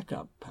was a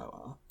backup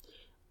power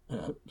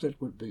that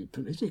would be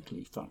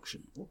politically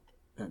functional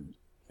and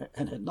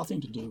had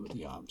nothing to do with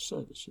the armed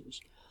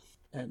services.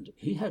 And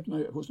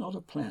it was not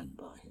a plan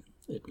by him.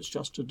 It was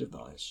just a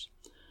device.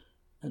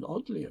 And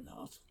oddly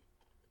enough,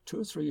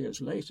 2 or 3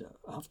 years later,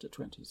 after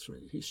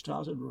 23, he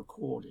started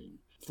recording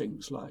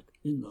things like,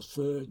 in the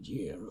 3rd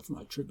year of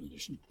my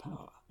tribulation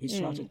power. He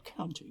started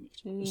counting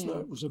it as though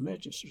it was a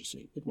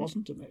magistracy. It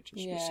wasn't a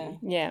magistracy.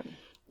 Yeah.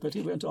 But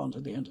he went on to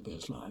the end of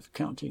his life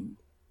counting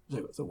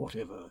the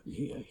whatever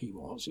year he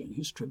was in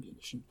his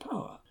tribulation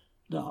power.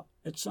 Now,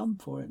 at some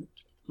point,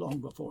 long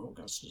before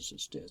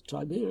Augustus's death,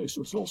 Tiberius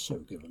was also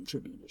given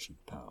tribulation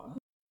power.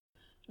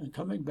 And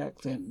coming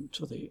back then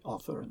to the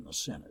offer in the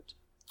Senate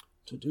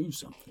to do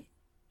something,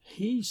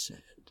 he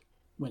said,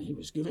 when he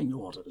was giving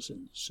orders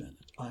in the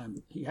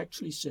Senate, he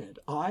actually said,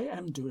 I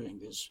am doing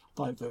this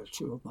by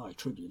virtue of my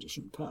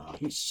tribulation power.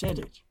 He said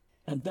it,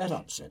 and that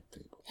upset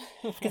people.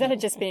 Because that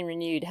had just been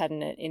renewed,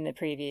 hadn't it, in the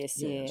previous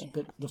year? Yes,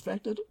 but the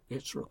fact that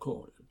it's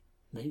recorded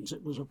means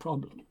it was a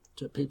problem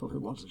to people who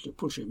wanted to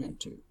push him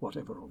into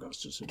whatever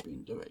Augustus had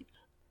been doing.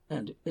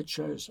 And it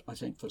shows, I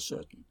think, for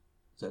certain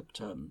that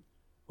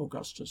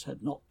Augustus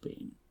had not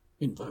been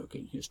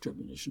invoking his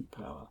tribulation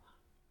power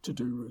to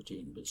do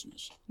routine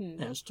business,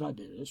 as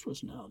Tiberius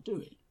was now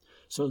doing.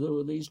 So there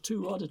were these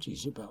two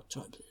oddities about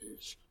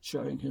Tiberius,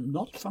 showing him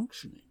not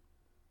functioning.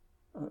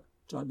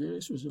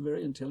 Tiberius was a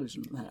very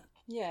intelligent man.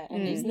 Yeah,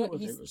 and he's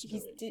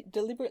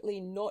deliberately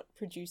not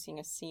producing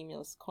a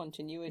seamless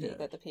continuity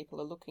that the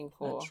people are looking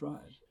for. That's right.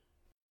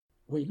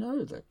 We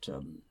know that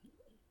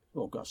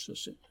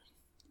Augustus,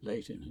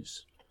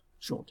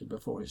 shortly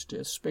before his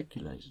death,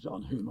 speculated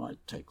on who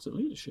might take the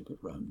leadership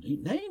at Rome. He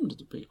named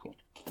the people,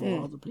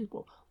 4 other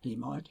people. He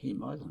might,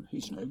 and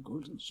he's no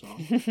good, and so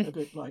on. A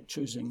bit like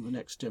choosing the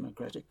next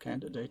Democratic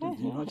candidate in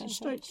the United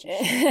States.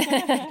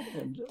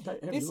 And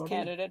this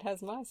candidate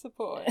has my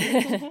support.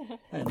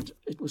 And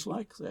it was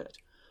like that.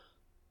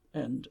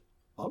 And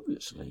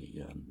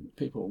obviously,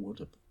 people would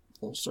have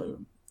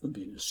also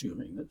been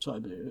assuming that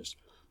Tiberius.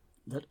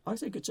 But I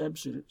think it's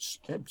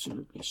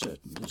absolutely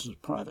certain, this is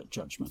private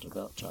judgment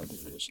about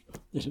Tiberius,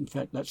 that in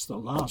fact that's the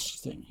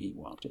last thing he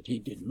wanted. He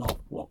did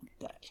not want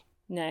that.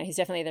 No, he's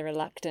definitely the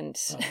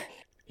reluctant.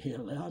 He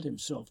allowed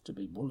himself to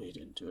be bullied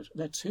into it.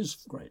 That's his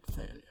great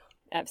failure.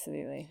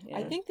 Absolutely. Yeah.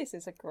 I think this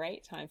is a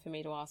great time for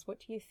me to ask, what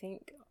do you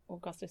think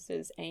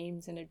Augustus's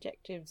aims and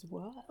objectives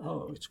were?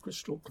 Oh, it's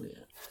crystal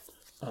clear.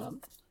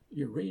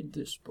 You read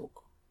this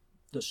book.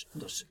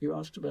 You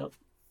asked about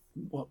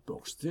what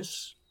books.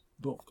 This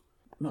book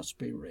must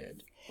be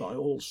read by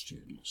all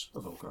students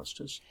of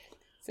Augustus.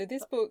 So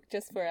this book,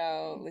 just for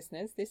our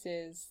listeners, this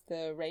is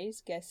the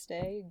Res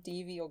Gestae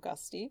Divi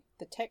Augusti,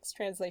 the text,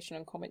 translation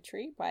and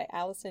commentary by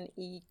Alison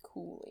E.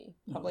 Cooley,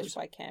 published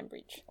by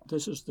Cambridge.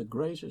 This is the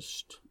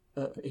greatest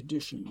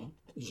edition.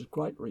 This is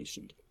quite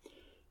recent.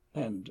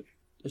 And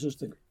this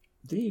is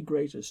the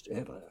greatest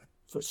ever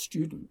for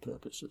student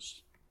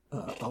purposes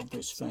of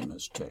this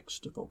famous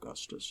text of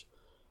Augustus.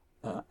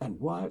 And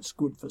why it's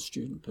good for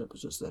student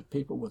purposes, that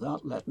people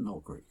without Latin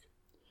or Greek.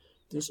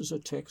 This is a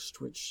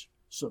text which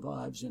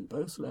survives in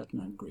both Latin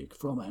and Greek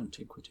from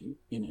antiquity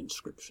in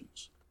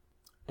inscriptions.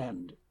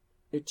 And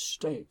it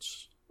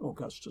states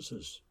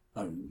Augustus's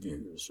own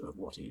views of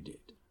what he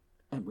did.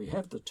 And we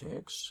have the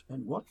text,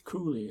 and what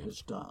Cooley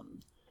has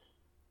done,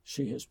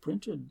 she has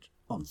printed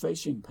on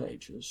facing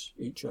pages,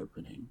 each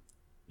opening,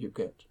 you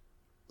get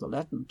the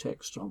Latin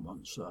text on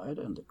one side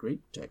and the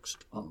Greek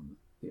text on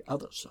the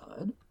other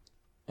side.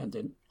 And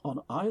then on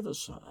either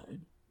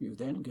side, you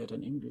then get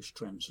an English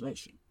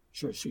translation.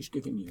 So she's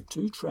giving you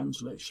 2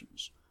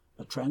 translations,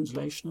 a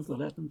translation of the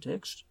Latin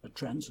text, a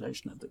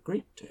translation of the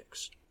Greek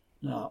text.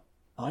 Now,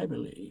 I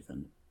believe,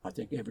 and I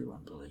think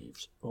everyone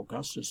believes,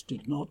 Augustus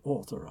did not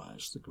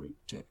authorize the Greek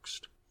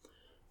text.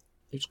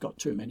 It's got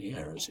too many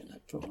errors in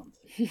it, for one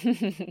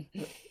thing.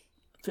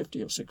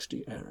 50 or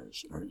 60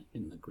 errors are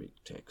in the Greek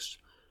text,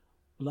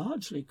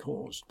 largely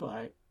caused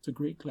by the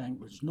Greek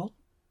language not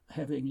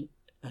having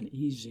an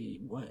easy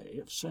way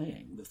of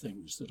saying the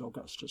things that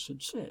Augustus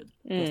had said.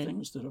 The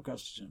things that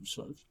Augustus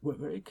himself were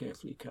very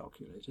carefully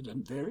calculated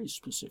and very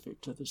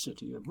specific to the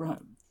city of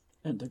Rome.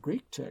 And the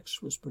Greek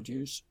text was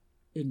produced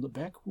in the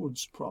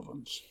backwoods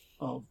province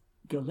of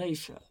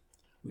Galatia.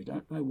 We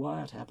don't know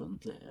why it happened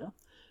there,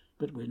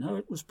 but we know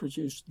it was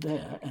produced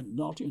there and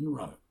not in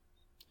Rome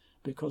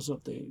because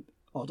of the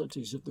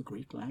oddities of the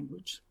Greek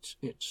language.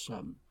 It's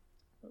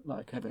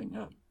like having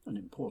an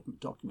important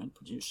document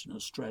produced in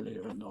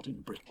Australia and not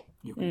in Britain.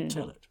 You can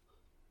tell it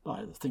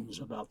by the things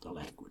about the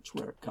language,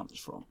 where it comes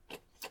from.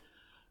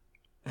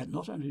 And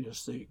not only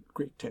does the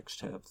Greek text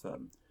have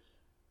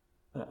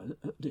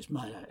these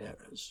minor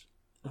errors,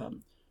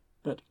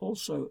 but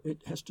also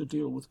it has to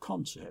deal with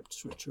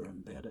concepts which are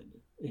embedded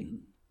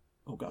in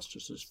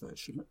Augustus's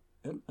version,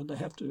 and they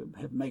have to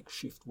have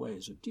makeshift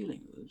ways of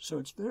dealing with it. So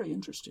it's very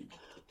interesting.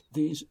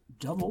 These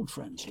double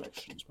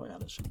translations by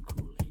Alison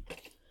Cooley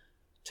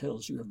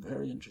tells you a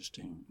very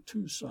interesting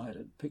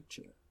 2-sided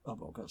picture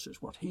of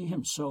Augustus, what he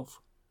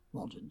himself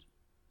wanted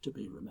to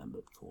be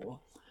remembered for,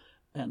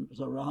 and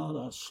the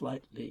rather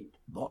slightly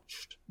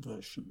botched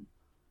version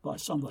by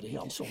somebody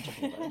else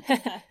altogether,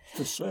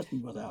 for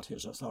certain without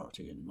his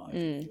authority, in my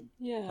view,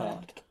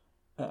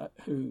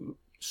 who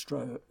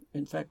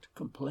in fact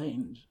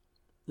complained.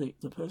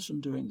 The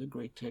person doing the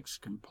Greek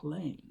text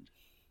complained.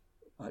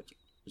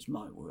 It's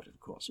my word, of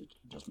course, it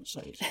doesn't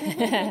say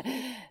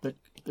it,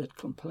 but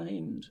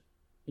complained,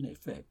 in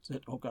effect,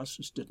 that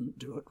Augustus didn't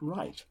do it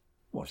right,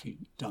 what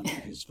he'd done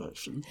in his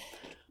version,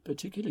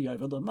 particularly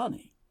over the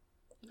money.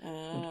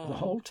 The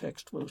whole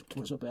text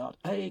was about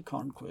A,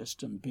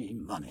 conquest, and B,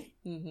 money.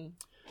 Mm-hmm.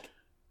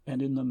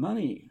 And in the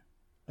money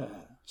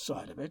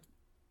side of it,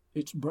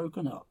 it's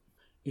broken up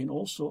in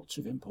all sorts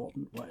of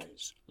important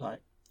ways.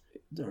 Like,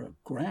 there are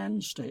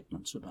grand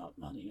statements about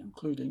money,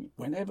 including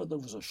whenever there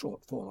was a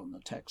shortfall on the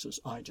taxes,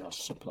 I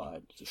just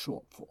supplied the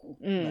shortfall.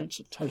 That's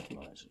a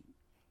totalizing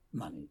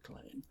money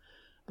claim.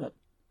 But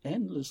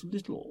endless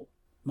little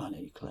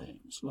money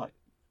claims, like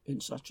on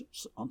such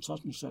and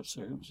such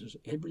circumstances,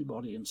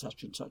 everybody in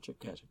such and such a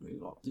category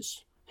got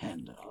this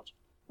handout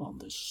on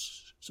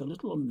this. So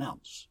little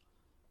amounts.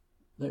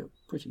 They're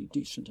pretty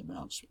decent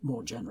amounts,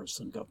 more generous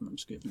than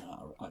governments give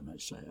now, I may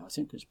say. I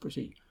think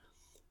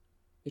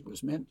it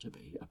was meant to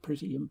be a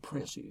pretty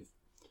impressive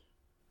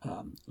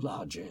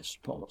largesse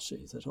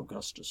policy that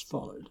Augustus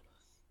followed,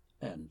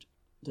 and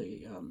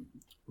the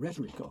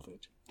rhetoric of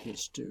it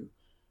is to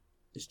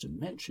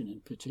mention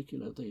in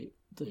particular the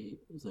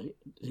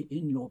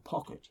in your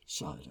pocket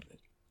side of it.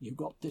 You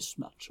got this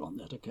much on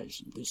that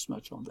occasion, this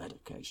much on that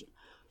occasion,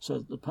 so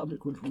that the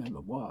public would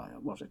remember why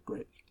and what a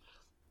great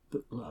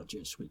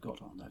largesse we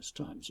got on those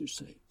times, you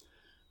see.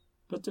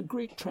 But the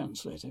Greek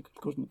translator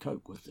couldn't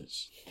cope with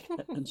this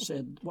and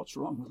said, "What's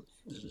wrong with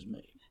this?" Is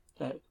me.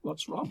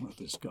 What's wrong with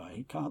this guy?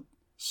 He can't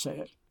say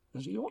it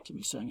as he ought to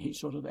be saying. He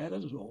sort of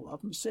added it all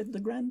up and said the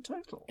grand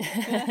total.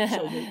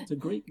 So the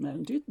Greek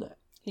man did that.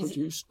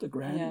 Produced the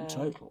grand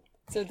total.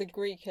 So the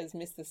Greek has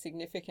missed the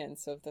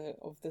significance of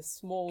the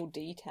small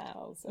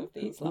details of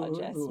these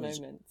largesse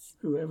moments.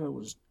 Whoever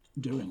was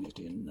doing it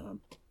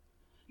in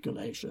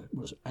Galatia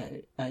was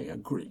a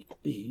Greek,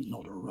 B,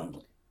 not a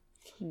Roman,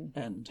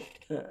 and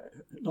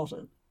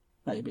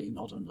maybe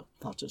not a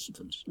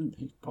participant, and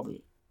he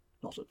probably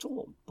not at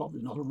all,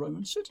 probably not a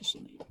Roman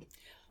citizen even,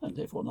 and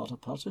therefore not a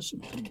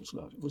participant in this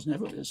lot. Was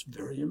nevertheless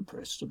very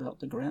impressed about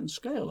the grand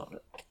scale of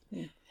it.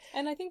 Yeah.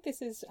 And I think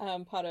this is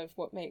part of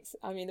what makes,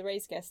 the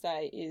Res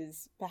Gestae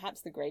is perhaps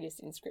the greatest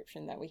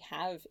inscription that we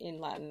have in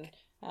Latin,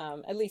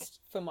 at least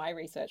for my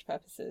research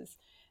purposes.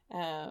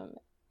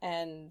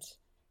 And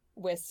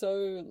we're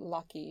so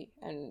lucky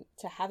and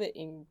to have it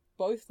in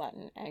both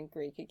Latin and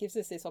Greek. It gives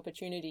us this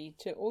opportunity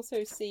to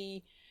also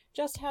see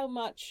just how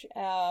much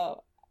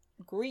our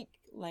Greek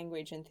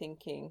language and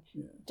thinking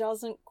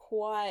doesn't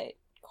quite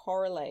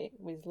correlate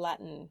with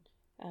Latin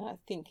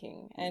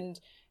thinking. And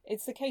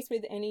it's the case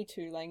with any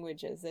two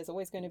languages. There's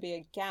always going to be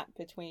a gap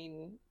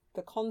between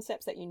the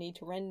concepts that you need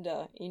to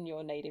render in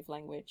your native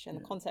language and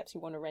the concepts you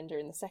want to render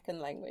in the second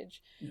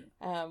language,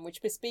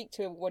 which bespeak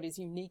to what is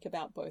unique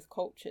about both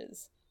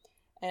cultures.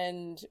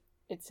 And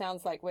it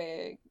sounds like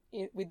with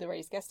the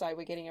Res Gestae,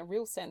 we're getting a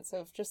real sense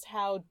of just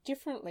how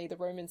differently the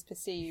Romans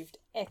perceived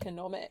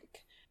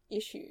economic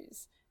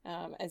issues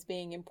as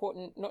being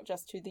important, not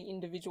just to the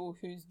individual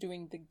who's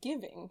doing the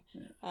giving,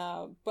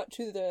 but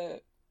to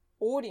the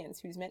audience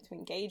who's meant to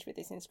engage with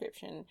this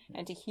inscription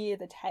and to hear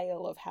the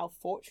tale of how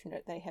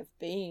fortunate they have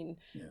been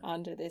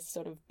under this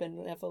sort of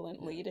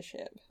benevolent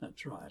leadership.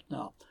 That's right.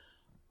 Now,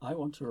 I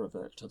want to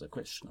revert to the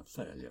question of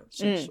failure.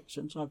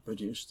 Since I've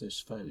produced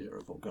this failure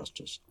of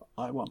Augustus,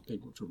 I want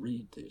people to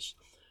read this,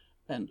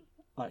 and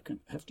I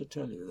have to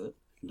tell you that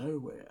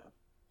nowhere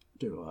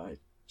do I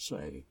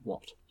say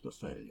what the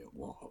failure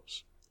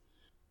was.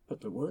 But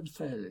the word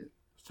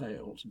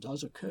failed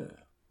does occur,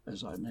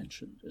 as I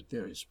mentioned, at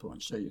various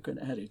points, so you can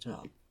add it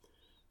up.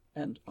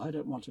 And I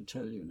don't want to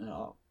tell you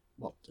now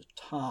what the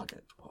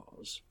target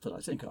was, but I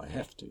think I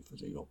have to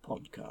for your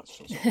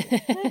podcast or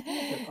something.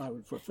 But I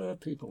would prefer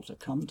people to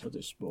come to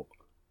this book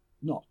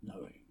not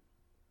knowing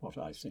what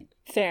I think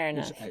his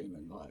aim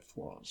in life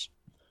was.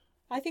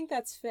 I think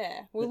that's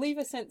fair. We'll leave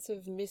a sense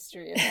of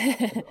mystery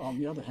about it. On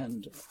the other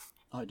hand,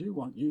 I do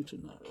want you to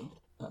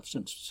know,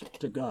 since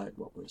to guide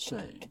what we're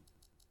saying,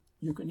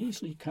 you can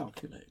easily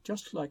calculate,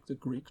 just like the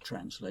Greek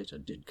translator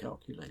did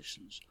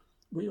calculations.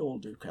 We all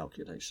do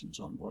calculations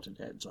on what it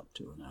adds up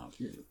to in our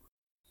view.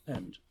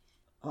 And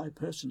I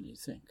personally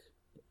think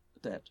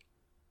that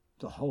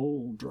the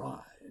whole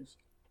drive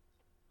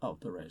of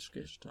the Res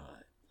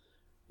Gestae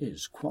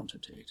is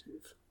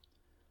quantitative.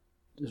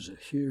 There's a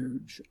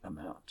huge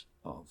amount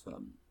of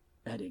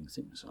adding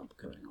things up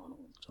going on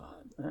all the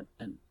time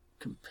and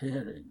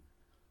comparing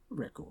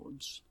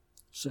records,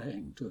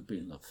 saying to have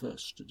been the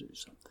first to do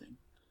something,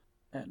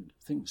 and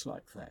things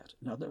like that.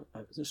 Now,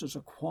 this is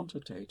a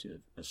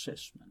quantitative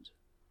assessment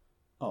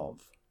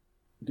of,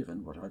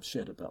 given what I've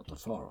said about the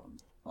Forum,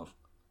 of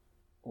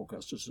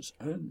Augustus's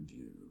own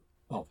view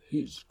of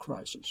his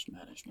crisis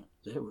management.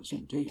 There was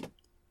indeed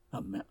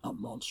a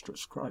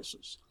monstrous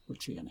crisis,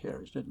 which he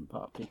inherited and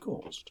partly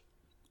caused.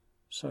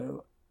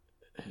 So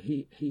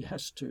he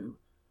has to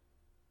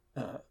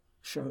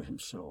show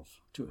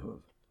himself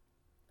to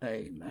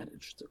have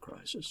managed the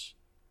crisis.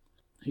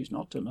 He's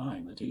not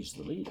denying that he's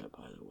the leader,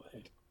 by the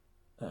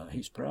way.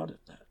 He's proud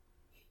of that.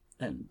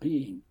 And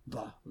being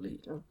the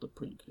leader, the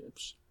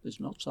princeps, is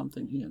not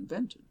something he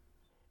invented.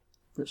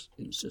 Because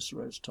in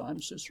Cicero's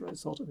time, Cicero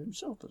thought of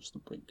himself as the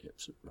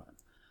princeps of Rome.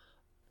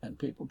 And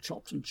people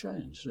chopped and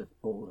changed,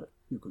 or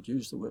you could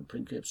use the word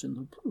princeps in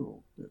the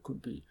plural. There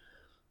could be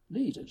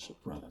leaders of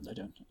Rome.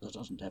 There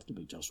doesn't have to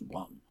be just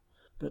one.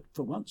 But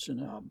for once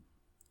in our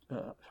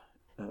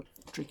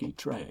tricky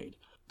trade,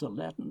 the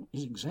Latin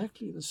is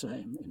exactly the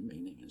same in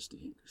meaning as the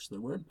English.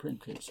 The word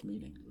princeps,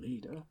 meaning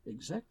leader,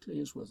 exactly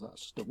as with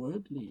us. The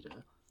word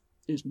leader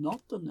is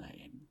not the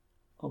name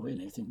of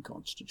anything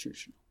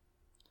constitutional.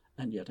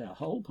 And yet our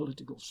whole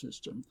political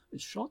system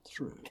is shot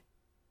through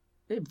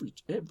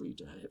every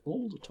day,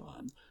 all the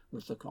time,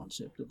 with the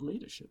concept of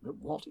leadership. But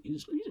what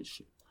is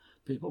leadership?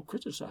 People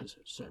criticize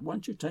it, say,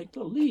 won't you take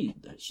the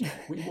lead? They say,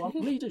 we want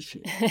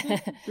leadership.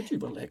 But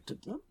you've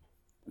elected them,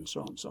 and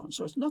so on and so on.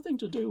 So it's nothing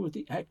to do with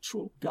the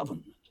actual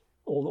government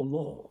or the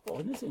law or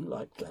anything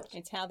like that.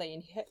 It's how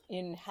they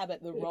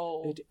inhabit the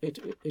role.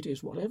 It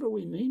is whatever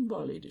we mean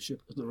by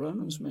leadership. The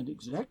Romans meant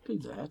exactly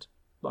that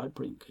by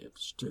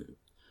princeps too.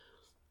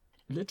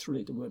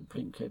 Literally, the word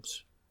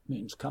princeps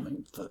means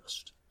coming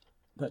first.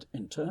 But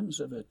in terms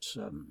of its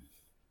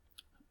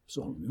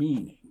sort of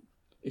meaning,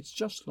 it's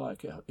just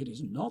like it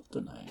is not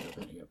the name of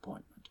any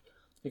appointment,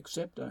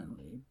 except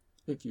only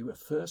if you were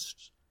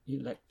first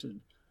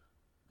elected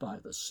by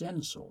the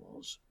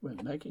censors when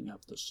making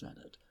up the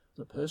Senate.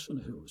 The person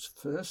who was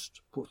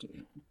first put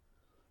in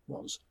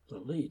was the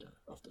leader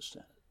of the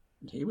Senate,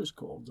 and he was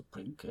called the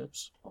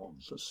princeps of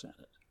the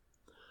Senate.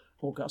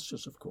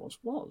 Augustus, of course,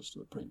 was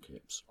the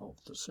princeps of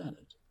the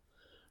Senate,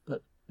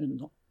 but in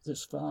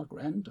this far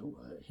grander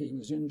way, he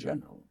was in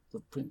general the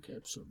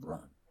princeps of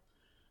Rome,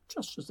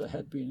 just as there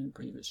had been in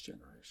previous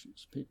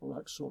generations. People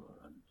like Sulla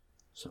and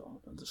so on,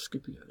 and the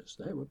Scipios,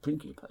 they were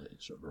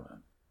principes of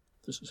Rome.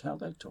 This is how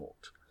they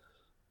talked.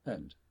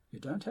 And you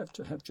don't have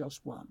to have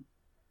just one.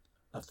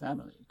 A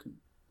family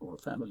or a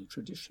family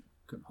tradition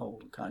can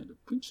hold a kind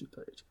of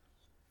principate.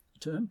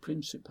 The term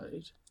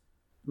principate,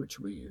 which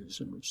we use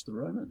and which the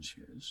Romans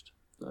used,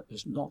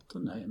 is not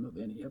the name of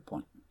any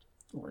appointment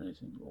or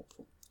anything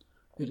lawful.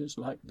 It is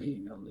like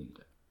being a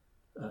leader.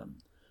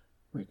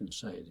 We can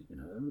say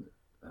that,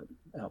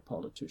 our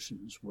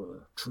politicians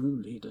were true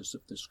leaders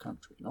of this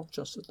country, not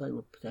just that they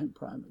became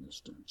prime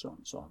minister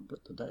and so on,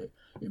 but that they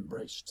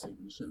embraced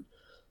things and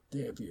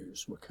their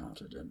views were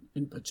counted, and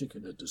in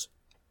particular,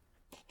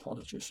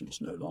 politicians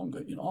no longer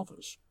in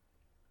office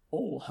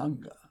all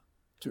hunger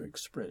to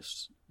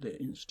express their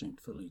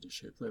instinct for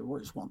leadership. They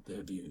always want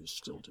their views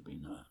still to be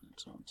known, and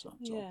so on, and so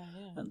on, so on. Yeah.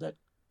 And that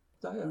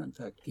they are, in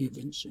fact,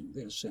 evincing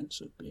their sense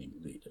of being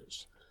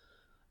leaders.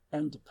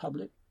 And the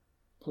public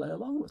play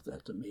along with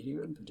that. The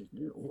media, in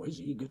particular, are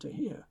always eager to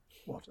hear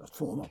what a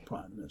former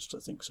prime minister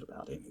thinks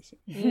about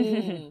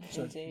anything.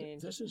 So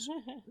this is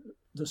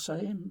the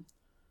same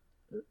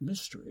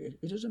mystery.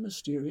 It is a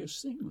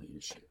mysterious thing,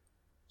 leadership,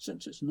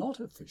 since it's not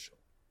official,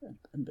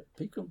 and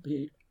people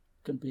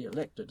can be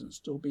elected and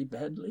still be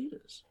bad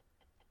leaders,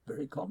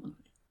 very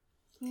commonly,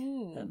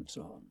 and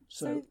so on.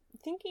 So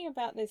thinking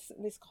about this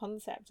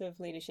concept of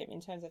leadership in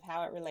terms of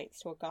how it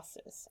relates to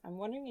Augustus, I'm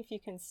wondering if you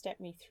can step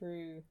me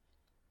through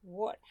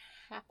what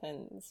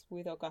happens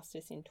with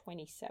Augustus in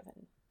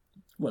 27.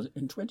 Well,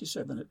 in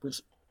 27, it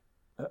was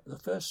the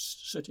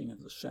first sitting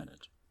of the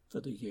Senate for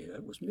the year.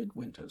 It was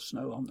midwinter,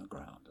 snow on the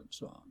ground, and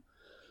so on.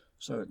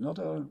 So not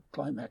a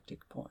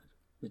climactic point.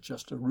 It's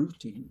just a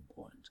routine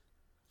point.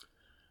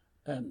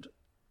 And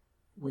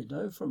we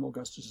know from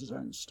Augustus's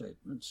own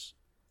statements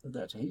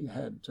that he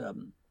had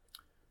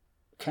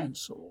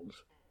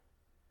cancelled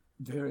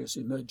various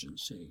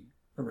emergency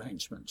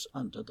arrangements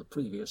under the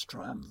previous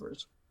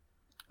triumvirate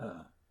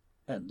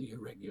and the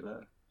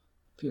irregular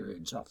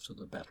periods after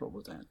the battle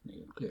with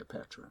Antony and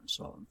Cleopatra and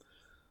so on.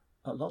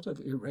 A lot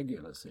of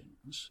irregular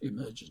things,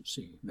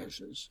 emergency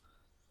measures,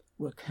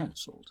 were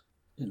cancelled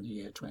in the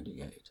year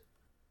 28.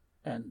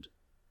 And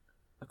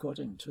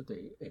according to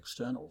the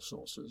external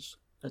sources,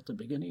 at the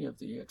beginning of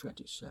the year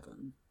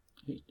 27,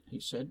 he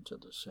said to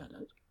the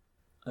Senate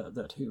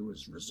that he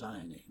was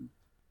resigning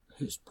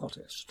his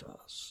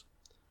potestas.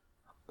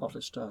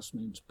 Potestas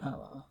means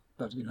power,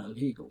 but in a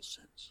legal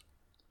sense.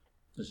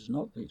 This is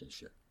not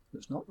leadership. He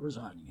was not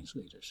resigning his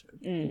leadership.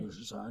 He was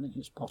resigning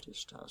his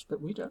potestas. But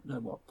we don't know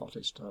what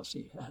potestas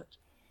he had.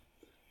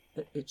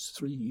 It's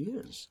 3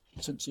 years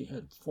since he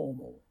had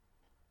formal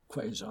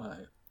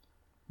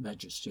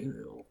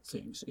quasi-magisterial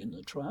things in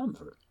the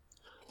triumvirate.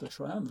 The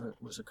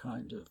triumvirate was a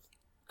kind of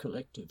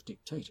collective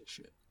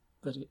dictatorship,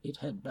 but it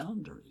had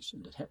boundaries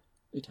and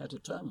it had a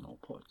terminal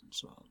point and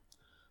so on.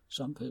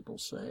 Some people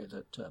say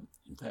that,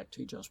 in fact,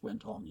 he just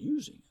went on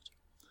using it.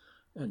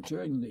 And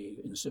during the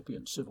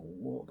incipient civil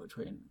war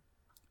between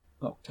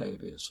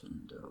Octavius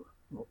and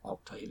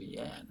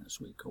Octavian, as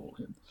we call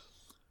him,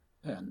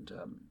 and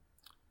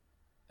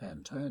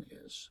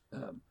Antonius,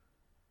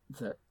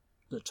 that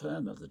the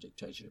term of the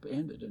dictatorship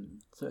ended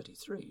in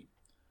 1933,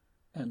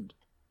 and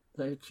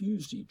they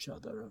accused each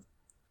other of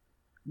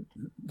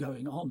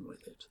going on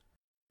with it,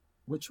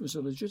 which was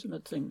a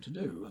legitimate thing to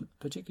do,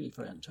 particularly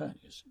for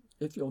Antonius.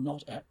 If you're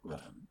not at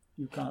Rome,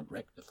 you can't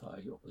rectify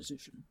your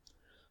position.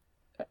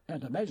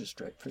 And a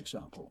magistrate, for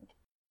example,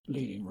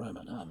 leading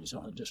Roman armies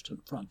on a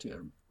distant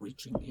frontier,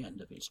 reaching the end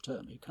of his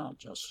term, he can't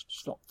just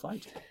stop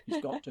fighting.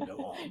 He's got to go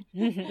on.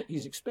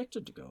 He's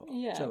expected to go on.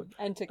 Yeah, so,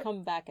 and to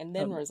come back and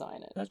then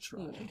resign it. That's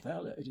right.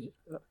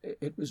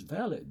 It was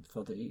valid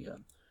for the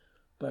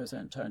both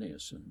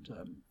Antonius and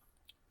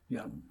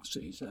young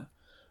Caesar,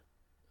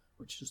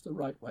 which is the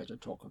right way to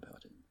talk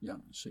about him.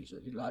 Young Caesar,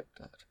 he liked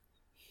that.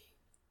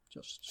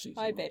 Just Caesar.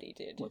 I bet he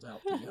did.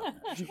 Without the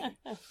young, actually.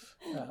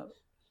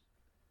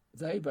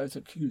 They both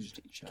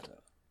accused each other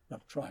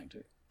of trying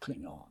to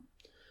cling on.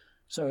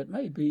 So it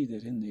may be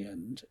that in the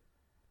end,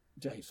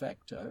 de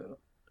facto,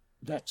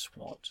 that's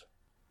what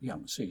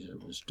young Caesar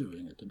was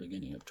doing at the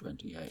beginning of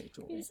 28.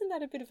 Isn't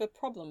that a bit of a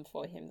problem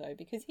for him, though,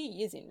 because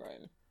he is in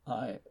Rome?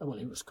 Well,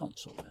 he was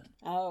consul then.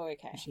 Oh,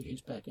 okay. So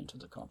he's back into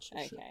the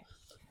consulship. Okay.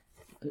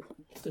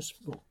 This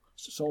book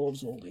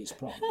solves all these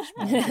problems.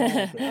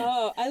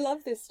 Oh, I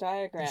love this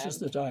diagram. This is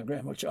the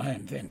diagram which I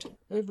invented.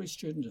 Every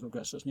student of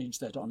Augustus needs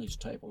that on his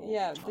table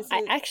all the time.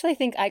 I actually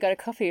think I got a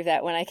copy of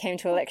that when I came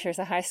to a lecture as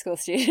a high school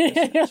student.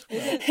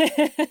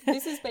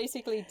 This is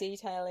basically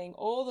detailing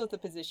all of the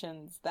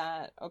positions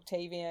that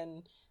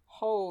Octavian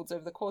holds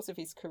over the course of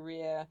his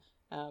career,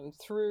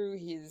 through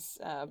his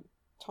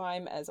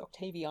time as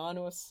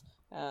Octavianus,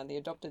 the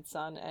adopted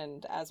son,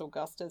 and as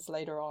Augustus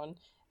later on,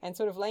 and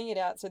sort of laying it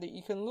out so that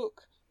you can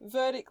look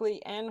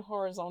vertically and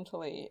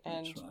horizontally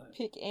and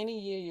pick any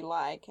year you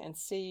like and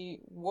see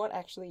what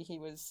actually he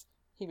was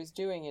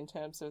doing in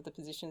terms of the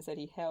positions that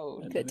he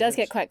held. And it does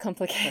get quite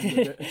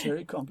complicated. It's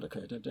very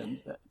complicated,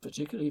 and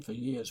particularly for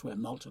years where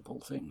multiple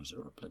things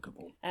are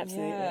applicable.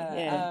 Absolutely,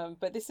 yeah.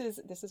 But this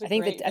is I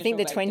think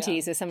the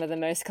 20s are some of the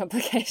most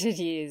complicated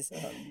years.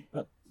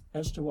 But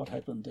as to what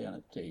happened down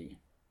at the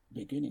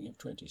beginning of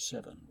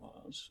 27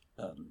 was,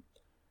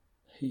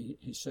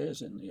 he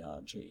says in the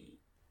RG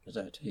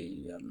that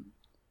he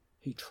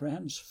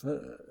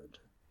transferred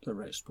the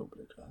res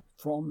publica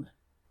from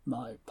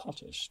my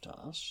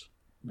potestas,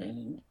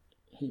 meaning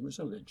he was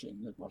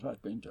alleging that what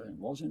I'd been doing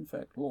was in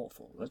fact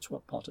lawful. That's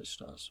what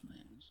potestas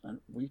means, and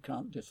we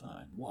can't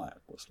define why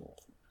it was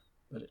lawful,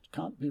 but it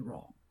can't be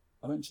wrong.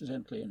 Oh,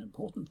 incidentally, an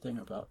important thing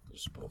about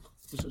this book,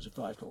 this is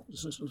vital,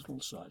 this is a little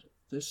side,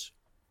 the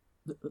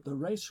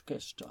res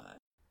gestae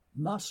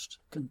must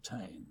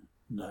contain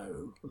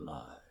no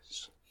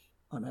lies.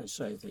 I may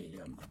say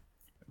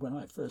when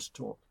I first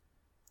taught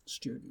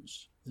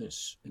students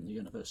this in the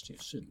University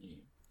of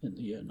Sydney in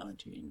the year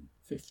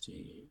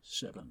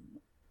 1957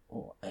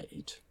 or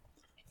 8,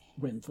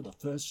 when for the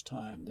first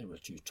time there were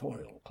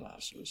tutorial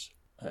classes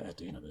at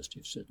the University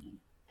of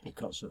Sydney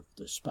because of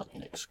the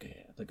Sputnik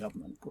scare. The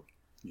government put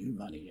new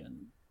money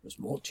in. There's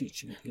more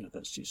teaching at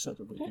universities so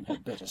that we can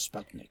have better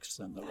Sputniks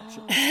than the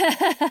Russians.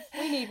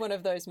 We need one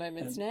of those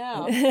moments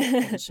now.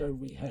 And so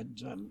we had...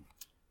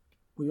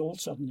 we all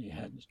suddenly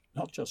had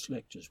not just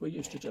lectures. We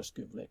used to just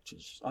give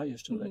lectures. I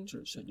used to lecture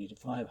at Sydney to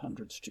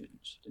 500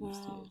 students in the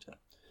theatre,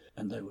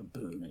 and they would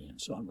boo me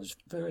and so on. It was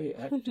very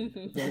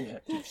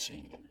active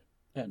scene.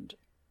 And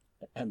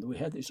we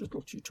had these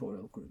little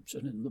tutorial groups,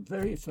 and in the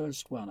very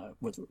first one,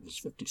 whether it was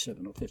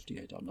 57 or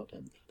 58,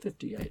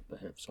 58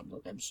 perhaps, I'm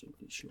not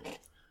absolutely sure,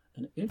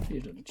 an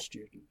impudent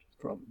student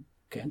from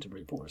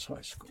Canterbury Boys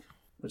High School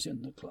was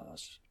in the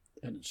class,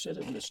 and instead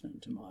of listening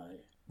to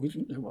we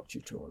didn't know what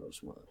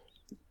tutorials were.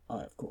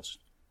 I, of course,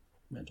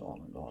 went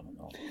on and on and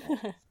on and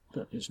on.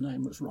 But his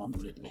name was Ron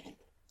Ridley.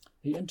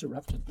 He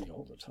interrupted me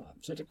all the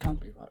time, said it can't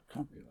be right,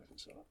 and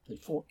so on. He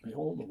fought me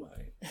all the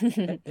way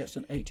as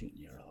an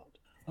 18-year-old.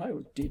 I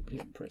was deeply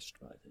impressed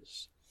by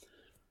this.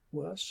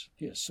 Worse,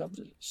 he has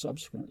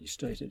subsequently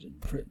stated in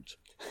print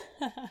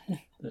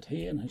that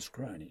he and his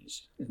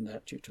cronies in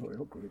that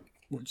tutorial group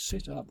would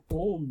sit up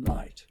all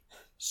night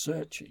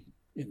searching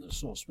in the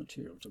source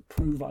material to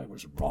prove I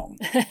was wrong.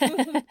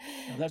 Now,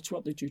 that's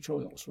what the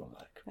tutorials were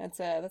like.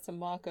 That's a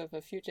mark of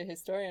a future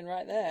historian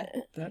right there.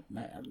 That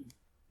man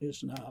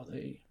is now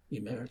the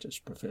Emeritus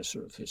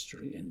Professor of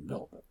History in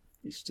Melbourne.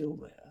 He's still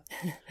there.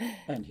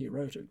 And he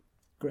wrote a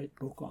great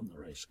book on the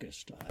res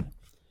gestae,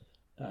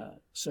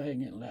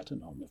 saying in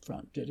Latin on the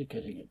front,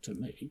 dedicating it to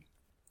me,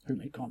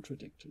 whom he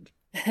contradicted,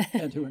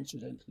 and who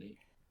incidentally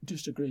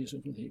disagrees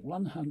with me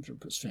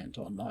 100%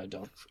 on my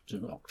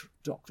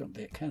doctrine.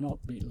 There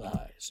cannot be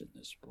lies in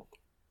this book.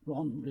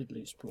 Ron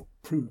Ridley's book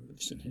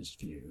proves, in his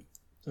view,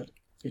 that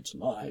it's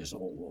lies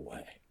all the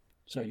way.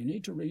 So you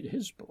need to read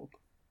his book,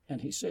 and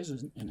he says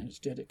in his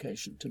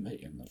dedication to me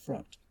in the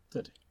front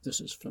that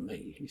this is for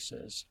me, he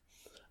says,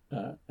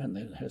 and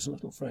then has a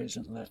little phrase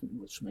in Latin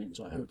which means,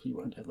 I hope he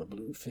won't have a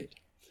blue fit.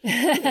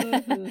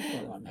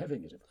 Well, I'm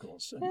having it, of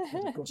course, and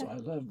of course I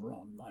love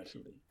Ron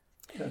mightily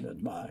and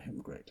admire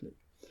him greatly.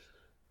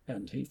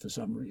 And he, for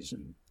some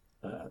reason,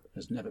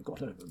 has never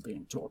got over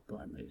being taught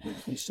by me.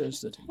 He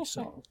says that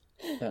himself.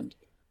 And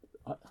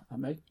I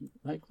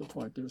make the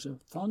point, there's a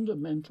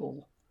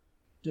fundamental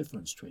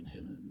difference between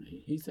him and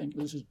me. He thinks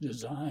this is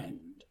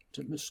designed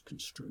to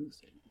misconstrue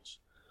things.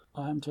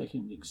 I'm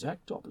taking the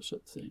exact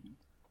opposite thing.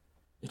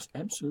 It's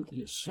absolutely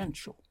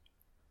essential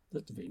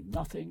that there be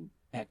nothing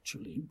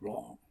actually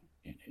wrong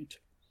in it.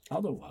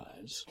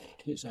 Otherwise,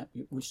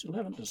 we still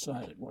haven't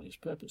decided what his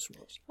purpose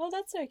was. Well,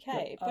 that's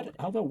okay. But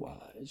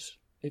otherwise,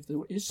 if there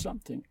is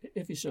something,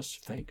 if he's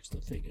just faked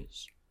the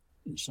figures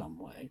in some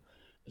way,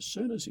 as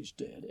soon as he's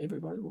dead,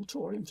 everybody will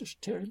tear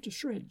him to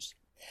shreds.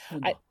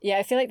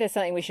 I feel like there's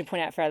something we should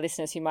point out for our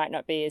listeners who might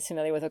not be as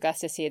familiar with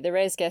Augustus here. The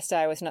Res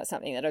Gestae was not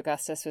something that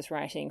Augustus was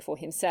writing for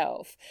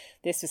himself.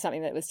 This was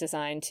something that was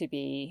designed to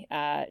be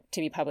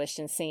published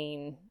and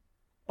seen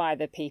by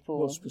the people.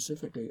 Well,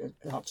 specifically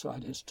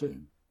outside his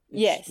tomb.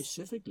 Yes.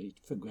 Specifically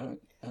for going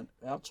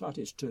outside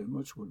his tomb,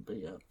 which would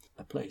be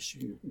a place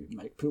you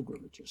make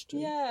pilgrimages to.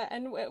 Yeah,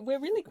 and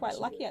we're really quite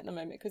lucky at the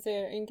moment because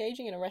they're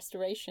engaging in a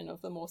restoration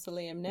of the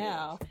mausoleum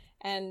now. Yeah.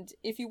 And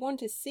if you want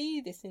to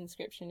see this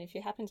inscription, if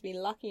you happen to be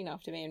lucky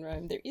enough to be in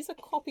Rome, there is a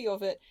copy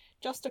of it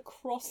just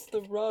across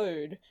the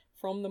road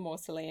from the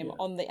mausoleum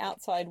on the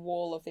outside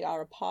wall of the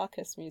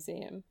Areopagus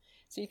Museum.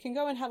 So you can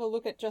go and have a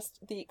look at just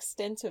the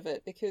extent of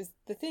it, because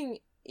the thing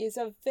is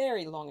a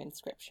very long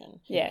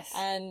inscription. Yes.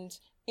 And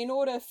in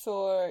order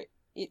for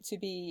it to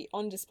be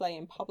on display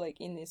in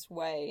public in this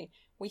way,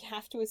 we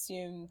have to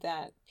assume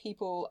that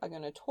people are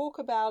going to talk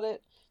about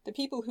it. The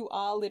people who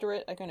are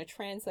literate are going to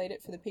translate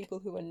it for the people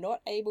who are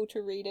not able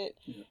to read it,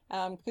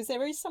 because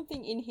there is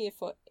something in here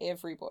for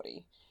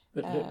everybody.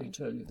 But let me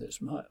tell you this,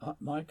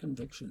 my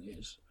conviction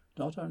is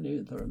not only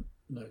are there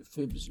no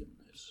fibs in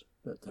this,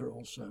 but there are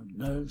also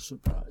no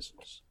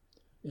surprises.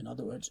 In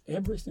other words,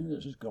 everything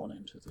that has gone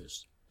into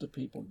this, the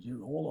people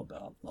knew all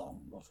about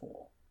long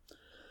before.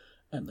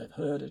 And they've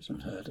heard it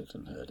and heard it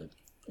and heard it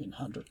in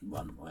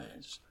 101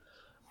 ways.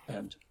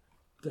 And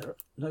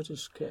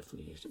notice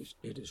carefully,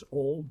 it is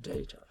all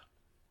data,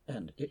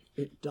 and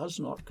it does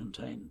not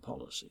contain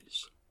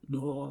policies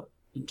nor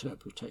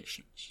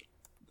interpretations.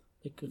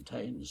 It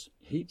contains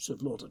heaps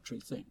of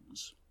laudatory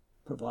things,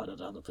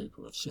 provided other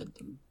people have said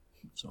them,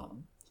 and so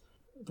on.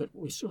 But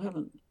we still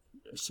haven't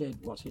said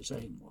what his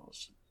aim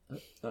was.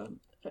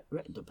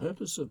 The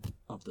purpose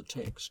of the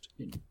text,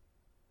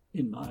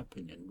 in my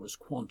opinion, was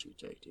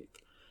quantitative.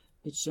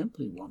 It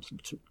simply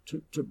wanted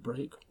to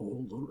break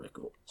all the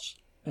records.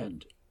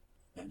 And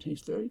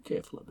he's very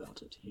careful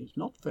about it. He's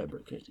not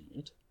fabricating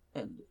it.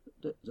 And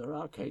there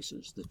are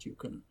cases that you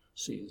can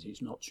see that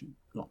he's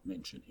not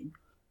mentioning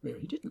where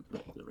he didn't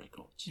break the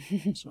records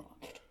and so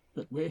on.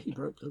 But where he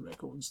broke the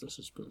records, this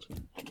is built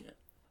in here.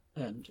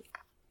 And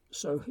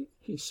so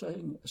he's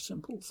saying a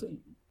simple thing,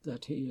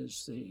 that he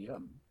is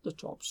the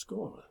top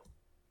scorer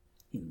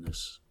in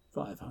this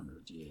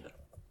 500-year.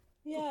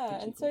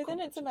 Yeah, and so then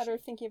it's a matter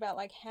of thinking about,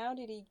 like, how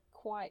did he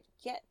quite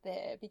get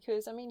there?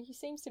 Because, I mean, he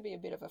seems to be a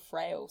bit of a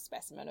frail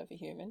specimen of a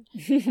human.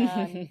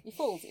 He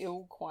falls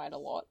ill quite a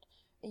lot.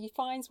 He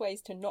finds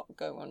ways to not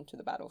go onto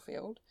the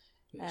battlefield.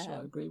 Yes,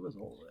 I agree with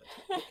all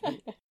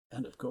that.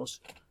 And, of course,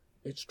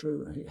 it's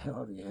true,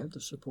 however, he had the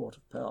support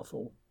of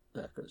powerful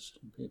backers,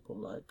 people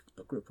like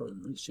Agrippa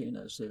and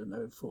Maecenas. They are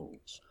no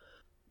fools.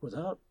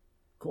 Without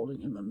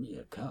calling him a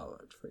mere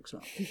coward, for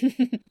example,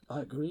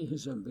 I agree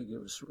his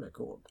ambiguous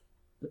record.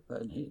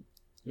 And he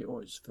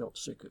always felt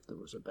sick if there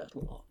was a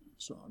battle on and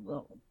so on.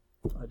 Well,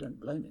 I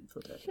don't blame him for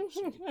that.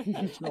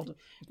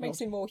 It makes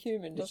him more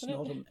human, doesn't it?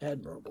 It's not an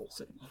admirable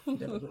thing,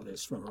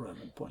 nevertheless, from a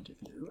Roman point of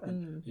view.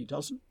 And he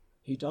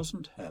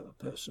doesn't have a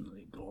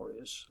personally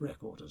glorious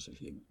record as a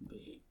human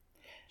being.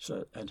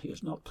 So, and he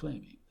is not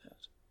claiming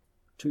that.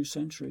 2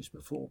 centuries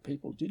before,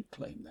 people did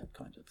claim that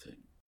kind of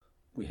thing.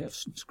 We have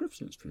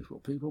inscriptions,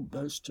 people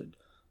boasted,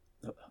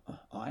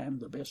 I am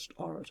the best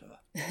orator.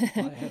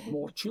 I have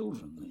more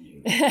children than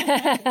you.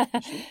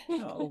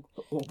 No,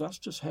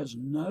 Augustus has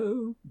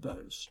no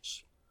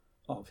boasts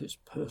of his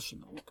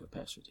personal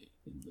capacity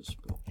in this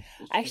book.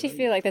 I actually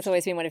feel like that's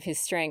always been one of his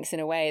strengths, in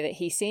a way that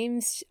he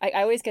seems...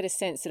 I always get a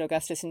sense that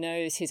Augustus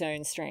knows his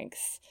own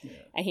strengths,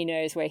 and he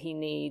knows where he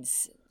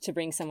needs to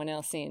bring someone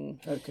else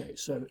in. Okay,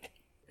 so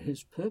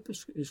his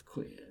purpose is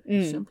clear.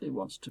 He simply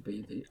wants to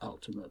be the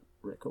ultimate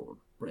record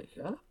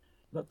breaker,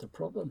 but the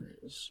problem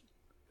is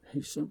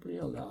he simply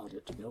allowed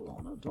it to go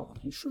on and on.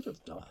 He should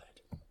have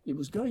died. He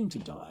was going to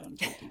die in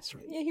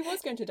 23. Yeah, he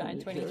was going to die in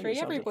 23.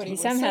 Everybody he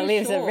somehow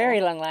lives a very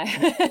long life.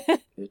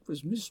 It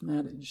was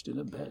mismanaged in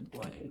a bad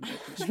way.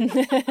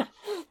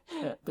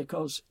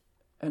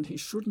 And he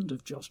shouldn't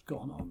have just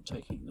gone on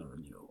taking the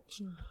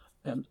renewals.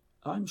 And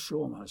I'm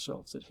sure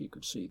myself that he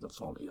could see the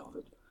folly of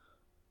it.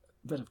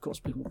 But of course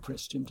people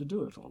pressed him to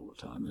do it all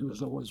the time. He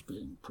was always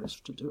being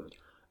pressed to do it.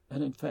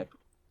 And in fact,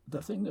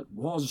 the thing that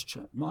was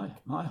my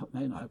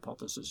main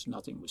hypothesis,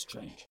 nothing was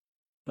changed.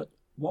 But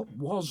what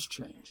was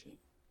changing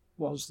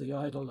was the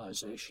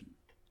idolization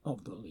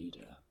of the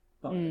leader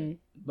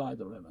by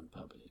the Roman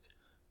public.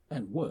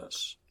 And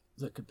worse,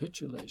 the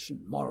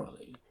capitulation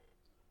morally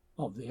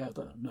of the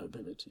other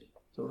nobility.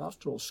 There are,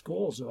 after all,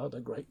 scores of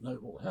other great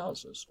noble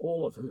houses,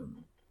 all of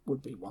whom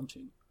would be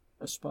wanting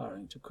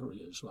aspiring to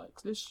careers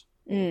like this,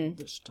 or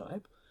this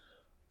type.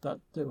 But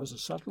there was a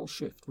subtle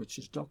shift which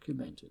is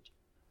documented.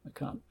 I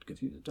can't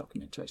give you the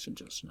documentation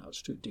just now,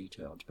 it's too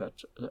detailed,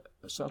 but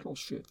a subtle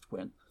shift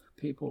when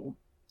people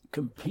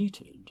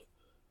competed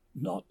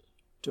not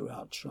to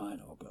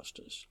outshine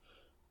Augustus,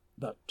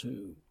 but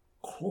to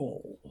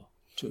crawl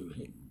to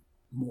him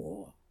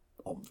more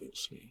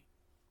obviously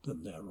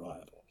than their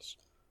rivals.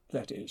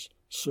 That is,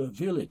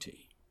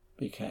 servility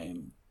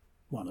became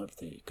one of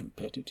the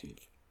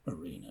competitive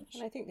arenas.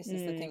 And I think this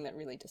is the thing that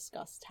really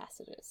disgusts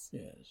Tacitus.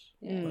 Yes.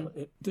 Yeah. Well,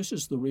 this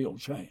is the real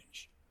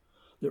change.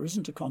 There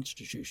isn't a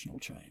constitutional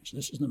change.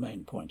 This is the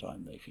main point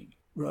I'm making.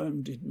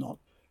 Rome did not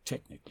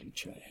technically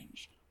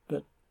change,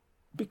 but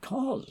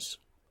because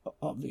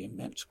of the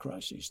immense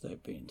crises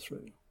they've been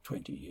through,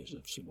 20 years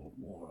of civil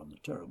war and the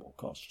terrible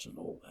costs and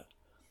all that,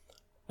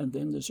 and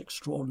then this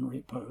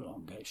extraordinary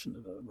prolongation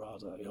of a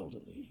rather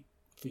elderly,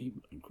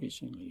 feeble,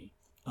 increasingly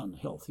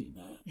unhealthy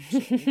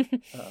man,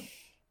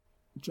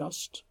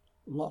 just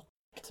locked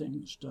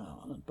things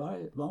down.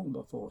 And long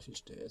before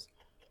his death,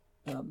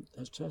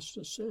 as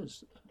Tacitus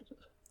says,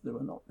 there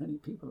were not many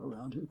people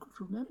around who could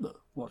remember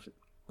what it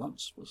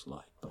once was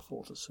like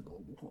before the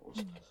civil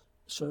wars.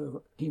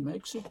 So he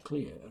makes it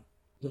clear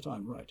that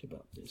I'm right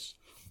about this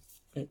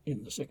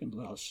in the second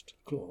last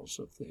clause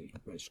of the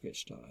Res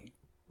Gestae,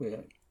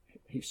 where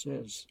he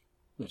says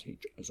that he,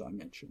 as I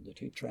mentioned, that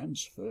he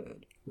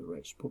transferred the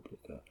res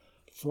publica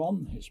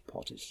from his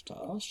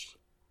potestas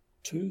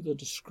to the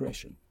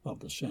discretion of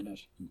the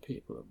Senate and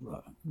people of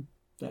Rome.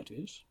 That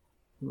is,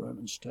 the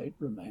Roman state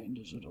remained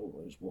as it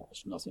always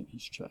was. Nothing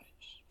has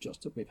changed,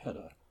 just that we've had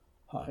a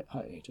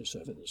hiatus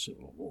over the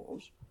civil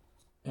wars.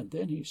 And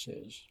then he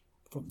says,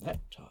 from that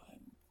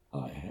time,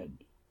 I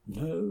had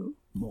no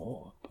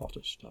more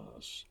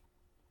potestas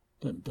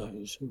than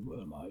those who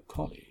were my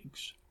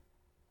colleagues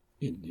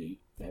in the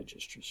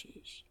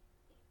magistracies.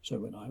 So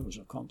when I was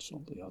a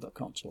consul, the other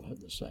consul had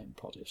the same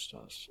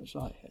potestas as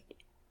I had,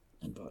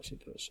 and vice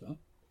versa.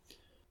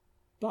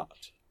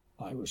 But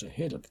I was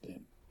ahead of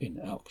them in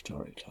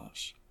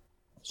auctoritas.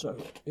 So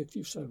if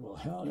you say, well,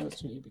 how on earth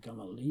did he become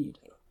a leader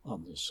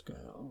on this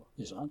scale?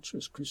 His answer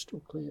is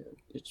crystal clear.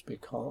 It's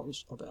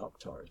because of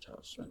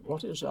auctoritas. And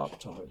what is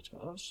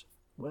auctoritas?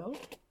 Well,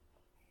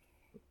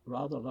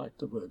 rather like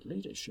the word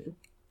leadership,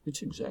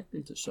 it's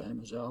exactly the same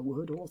as our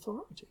word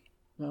authority.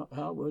 Now,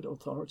 our word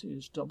authority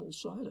is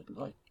double-sided,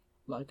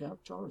 like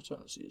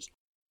auctoritas is.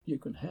 You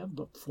can have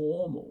the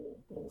formal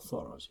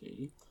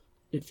authority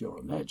if you're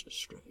a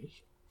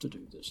magistrate to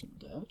do this and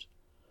that,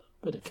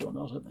 but if you're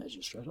not a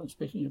magistrate, I'm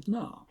speaking of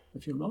now,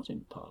 if you're not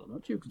in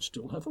Parliament, you can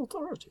still have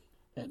authority.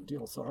 And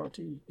the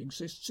authority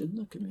exists in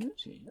the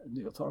community, and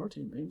the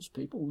authority means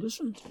people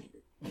listen to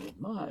you and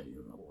admire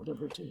you, or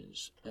whatever it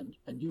is, and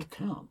you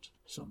count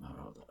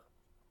somehow or other.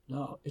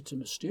 Now, it's a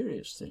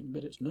mysterious thing,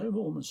 but it's no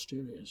more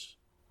mysterious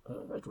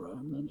at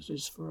Rome than it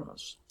is for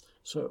us.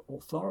 So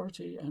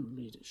authority and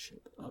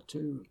leadership are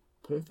two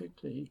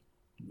perfectly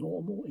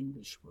normal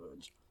English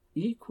words,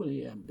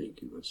 equally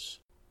ambiguous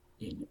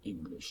in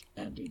English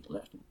and in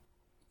Latin.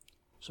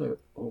 So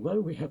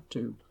although we have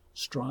to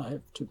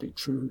strive to be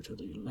true to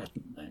the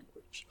Latin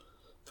language,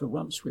 for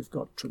once we've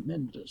got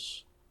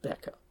tremendous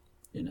backup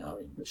in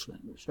our English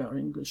language. Our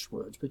English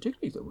words,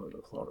 particularly the word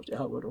authority,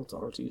 our word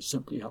authority is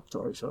simply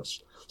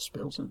auctoritas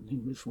spelt in an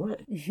English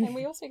way. And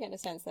we also get a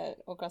sense that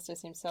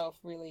Augustus himself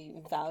really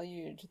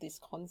valued this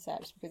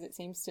concept, because it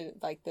seems to,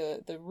 like,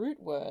 the root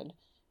word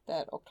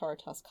that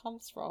auctoritas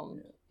comes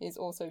from is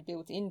also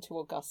built into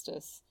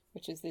Augustus,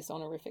 which is this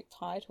honorific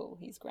title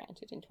he's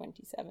granted in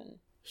 27.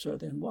 So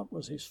then what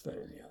was his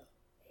failure?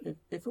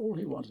 If all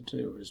he wanted to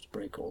do is to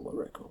break all the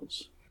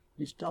records,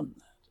 he's done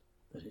that.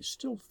 But he's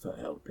still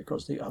failed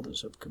because the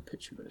others have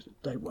capitulated.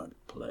 They won't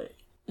play.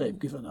 They've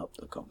given up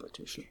the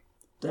competition.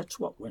 That's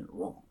what went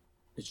wrong.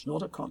 It's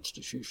not a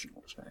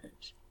constitutional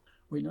change.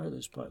 We know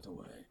this, by the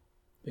way,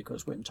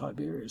 because when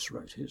Tiberius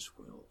wrote his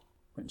will,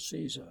 when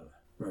Caesar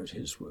wrote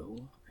his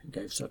will, he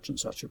gave such and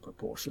such a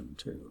proportion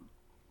to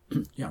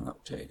young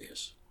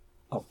Octavius.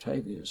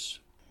 Octavius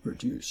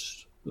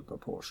reduced the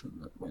proportion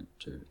that went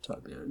to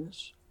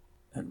Tiberius,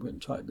 and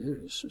when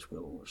Tiberius's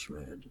will was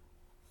read,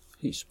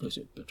 he split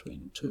it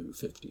between two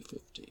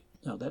 50-50.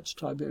 Now that's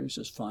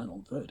Tiberius's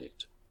final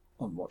verdict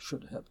on what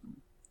should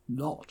happen,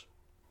 not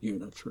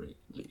unitary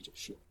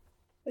leadership.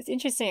 It's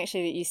interesting,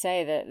 actually, that you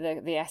say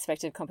that the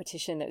aspect of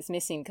competition that was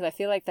missing, because I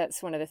feel like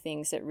that's one of the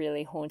things that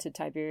really haunted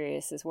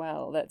Tiberius as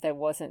well, that there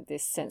wasn't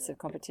this sense of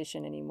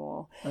competition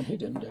anymore. And he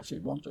didn't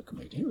actually want to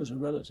compete. He was a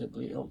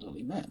relatively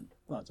elderly man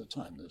by the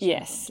time this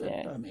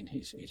happened. Yeah. I mean,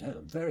 he'd had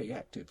a very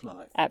active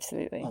life.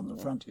 Absolutely. On the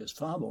frontiers,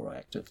 far more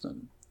active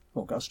than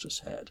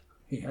Augustus had.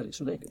 He had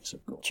his legates,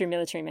 of course. True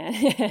military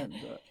man.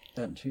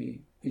 and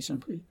he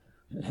simply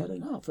had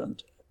enough.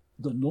 And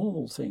the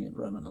normal thing in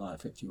Roman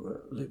life, if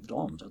you lived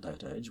on to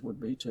that age, would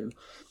be to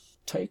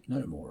take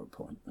no more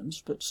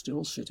appointments, but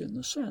still sit in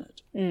the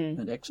Senate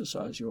and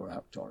exercise your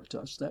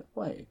auctoritas that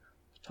way.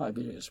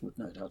 Tiberius would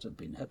no doubt have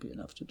been happy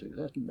enough to do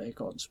that and make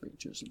odd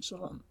speeches and so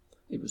on.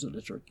 He was a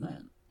literate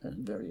man.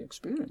 and very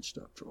experienced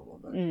after all,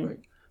 a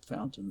great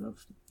fountain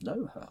of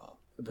know-how.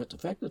 But the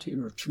fact that he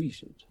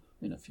retreated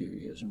in a few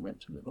years and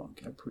went to live on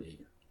Capri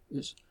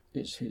is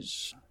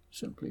his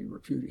simply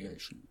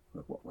repudiation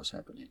of what was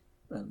happening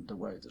and the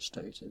way the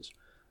state is.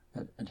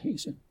 And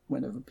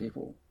whenever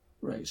people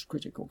raised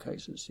critical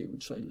cases, he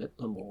would say, let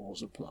the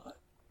laws apply.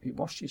 He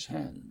washed his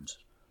hands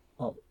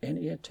of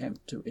any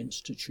attempt to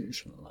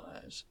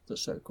institutionalize the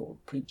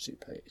so-called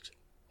Principate.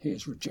 He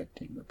is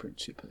rejecting the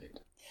Principate.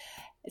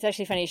 It's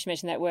actually funny you should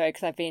mention that word,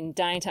 because I've been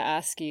dying to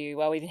ask you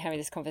while we've been having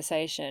this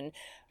conversation.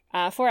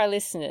 For our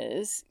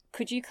listeners,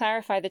 could you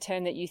clarify the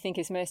term that you think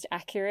is most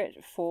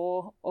accurate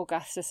for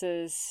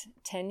Augustus's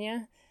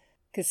tenure?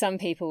 Because some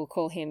people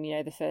call him,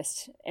 the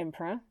first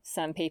emperor.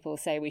 Some people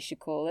say we should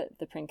call it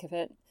the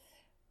Principate.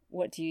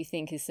 What do you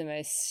think is the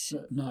most...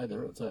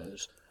 Neither of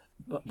those.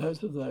 But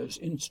both of those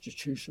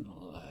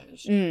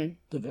institutionalize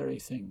the very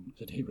thing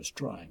that he was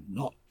trying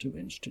not to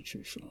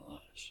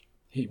institutionalize.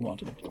 He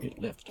wanted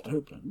it left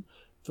open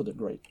for the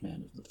great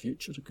men of the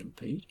future to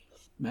compete,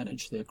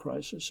 manage their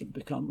crisis, and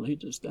become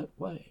leaders that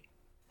way.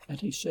 And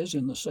he says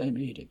in the same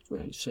edict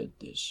where he said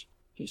this,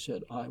 he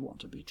said, I want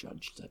to be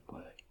judged that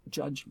way.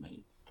 Judge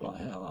me by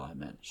how I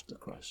managed the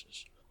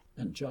crisis,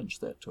 and judge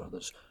that to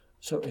others.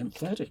 So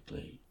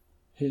emphatically,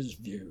 his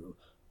view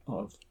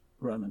of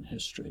Roman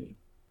history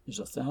is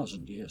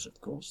 1,000 years, of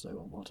course, they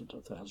all wanted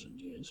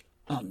 1,000 years,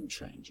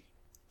 unchanging.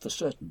 For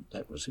certain,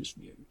 that was his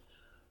view.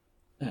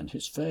 And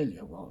his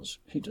failure was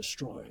he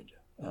destroyed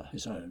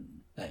his own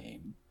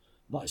aim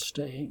by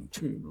staying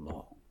too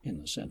long in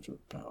the centre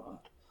of power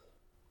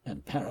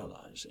and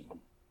paralysing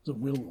the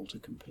will to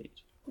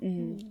compete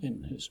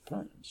in his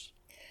opponents.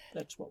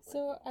 That's what.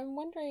 So I'm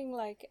wondering,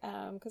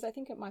 because I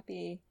think it might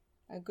be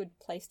a good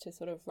place to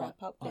sort of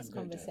wrap up this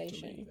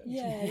conversation.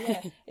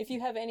 Yeah. If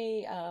you have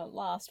any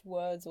last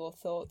words or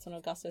thoughts on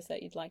Augustus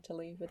that you'd like to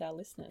leave with our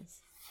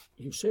listeners.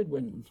 You said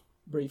when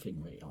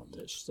briefing me on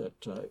this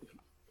that,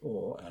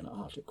 or an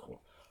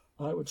article,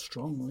 I would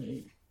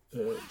strongly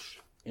urge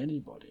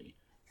anybody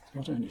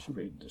not only to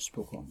read this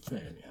book on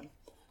failure,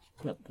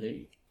 but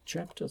the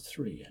chapter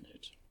 3 in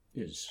it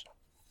is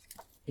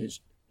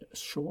a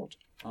short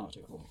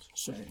article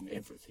saying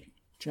everything.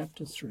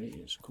 Chapter 3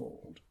 is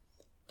called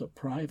The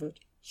Private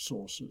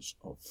Sources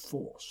of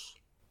Force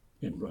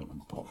in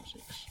Roman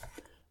Politics,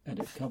 and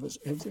it covers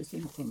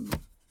everything from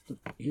the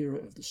era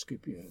of the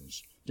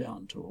Scipios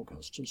down to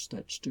Augustus.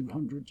 That's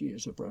 200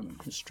 years of Roman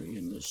history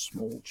in this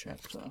small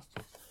chapter.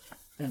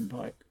 And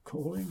by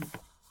calling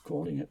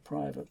it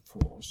private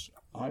force,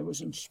 I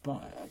was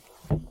inspired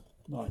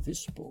by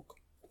this book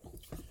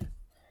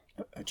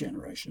a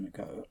generation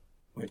ago,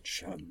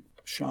 which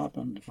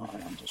sharpened my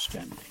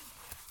understanding.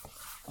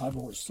 I've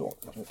always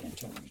thought what I've been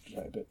telling you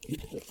today, but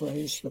the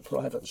phrase, the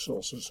private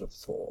sources of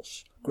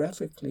force,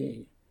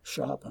 graphically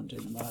sharpened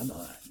in my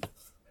mind.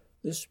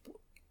 This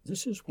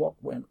is what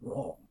went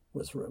wrong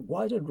with Rome.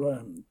 Why did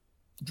Rome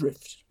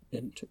drift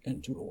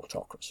into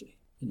autocracy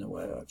in the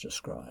way I've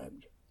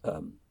described?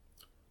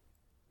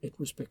 It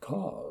was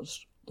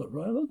because the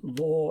Roman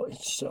law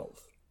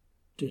itself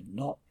did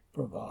not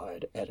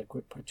provide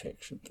adequate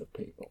protection for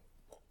people.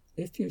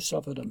 If you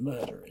suffered a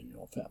murder in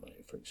your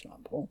family, for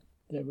example,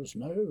 there was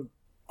no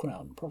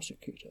crown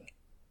prosecutor,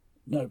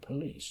 no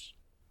police.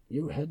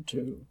 You had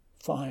to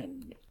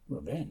find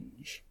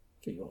revenge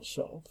for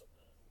yourself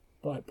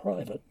by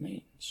private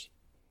means.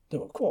 There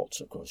were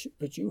courts, of course,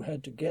 but you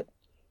had to get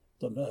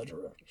the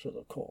murderer to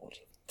the court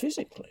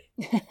physically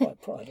by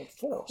private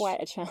force.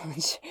 Quite a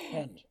challenge.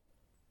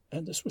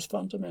 And this was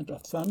a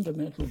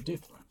fundamental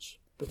difference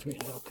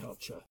between our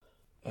culture.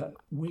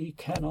 We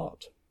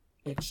cannot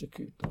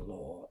execute the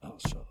law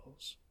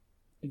ourselves.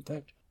 In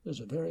fact, there's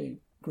a very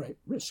great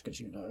risk, as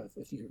you know,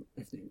 if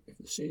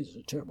the see there's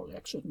a terrible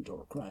accident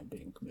or a crime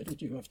being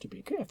committed, you have to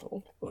be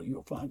careful, or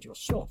you'll find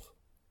yourself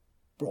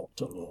brought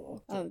to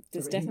law.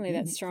 There's definitely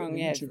that strong,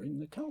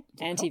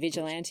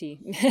 anti-vigilante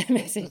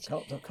message.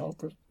 The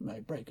culprit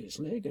may break his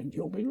leg, and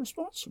you'll be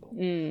responsible.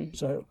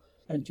 So,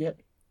 and yet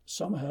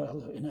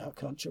somehow in our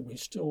culture we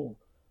still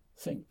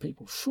think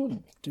people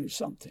should do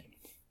something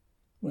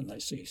when they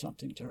see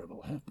something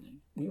terrible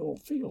happening. We all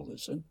feel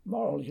this, and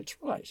morally it's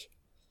right.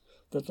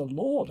 But the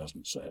law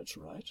doesn't say it's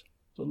right.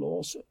 The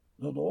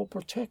law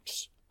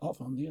protects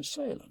often the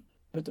assailant.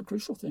 But the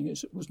crucial thing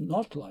is it was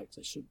not like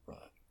this at Rome.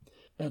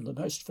 And the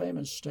most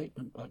famous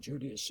statement by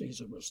Julius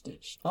Caesar was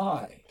this: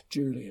 I,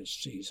 Julius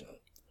Caesar,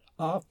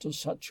 after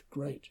such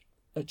great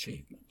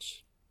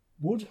achievements,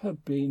 would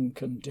have been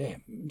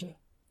condemned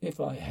if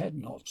I had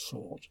not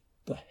sought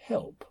the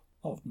help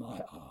of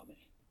my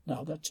army.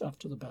 Now that's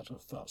after the Battle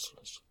of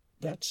Pharsalus.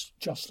 That's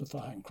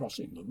justifying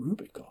crossing the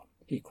Rubicon.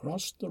 He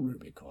crossed the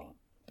Rubicon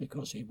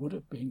because he would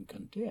have been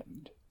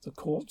condemned. The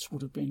courts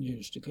would have been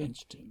used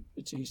against him.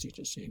 It's easy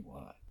to see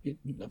why. He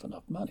didn't have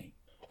enough money.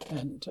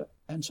 And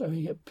so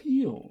he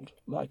appealed,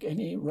 like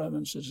any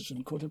Roman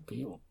citizen could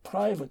appeal,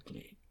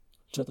 privately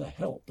to the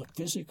help, the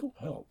physical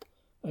help,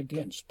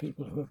 against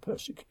people who are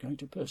going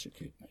to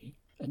persecute me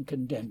and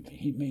condemn me.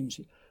 He means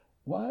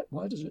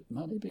Why does it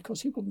money?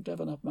 Because he wouldn't have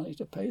enough money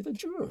to pay the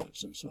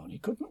jurors and so on. He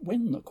couldn't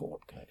win the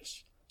court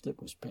case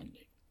that was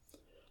pending.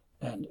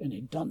 And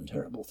he'd done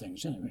terrible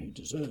things anyway. He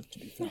deserved to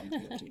be found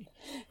guilty.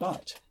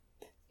 But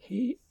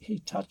he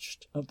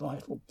touched a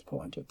vital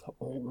point of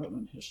all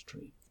Roman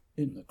history.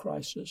 In the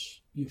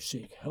crisis, you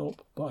seek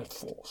help by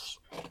force.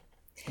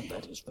 And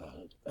that is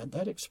valid. And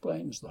that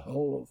explains the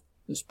whole of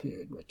this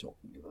period we're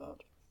talking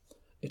about.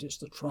 It is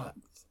the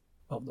triumph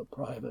of the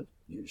private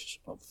use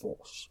of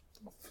force.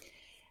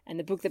 And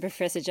the book that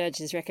Professor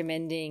Judge is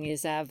recommending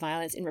is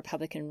Violence in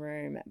Republican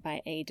Rome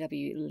by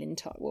A.W.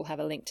 Lintott. We'll have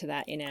a link to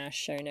that in our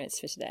show notes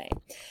for today.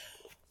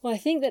 Well, I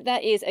think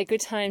that is a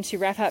good time to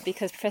wrap up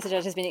because Professor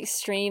Judge has been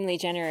extremely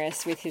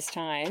generous with his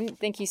time.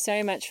 Thank you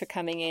so much for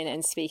coming in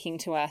and speaking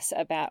to us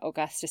about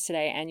Augustus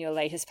today and your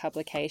latest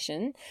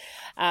publication.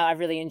 I've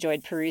really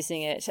enjoyed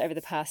perusing it over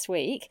the past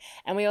week.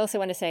 And we also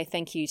want to say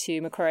thank you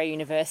to Macquarie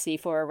University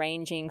for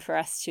arranging for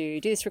us to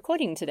do this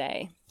recording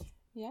today.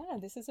 Yeah,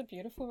 this is a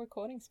beautiful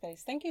recording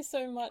space. Thank you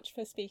so much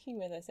for speaking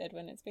with us,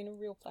 Edwin. It's been a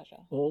real pleasure.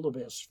 All the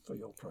best for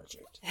your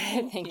project.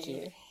 Thank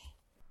you.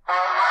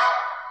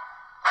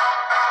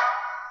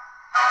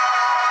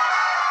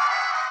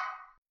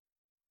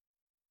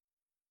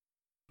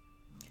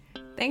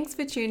 Thanks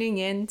for tuning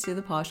in to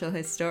The Partial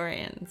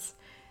Historians.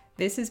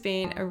 This has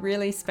been a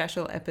really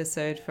special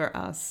episode for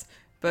us.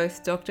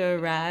 Both Dr.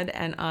 Rad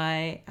and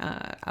I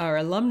are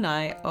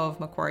alumni of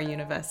Macquarie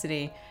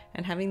University,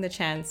 and having the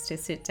chance to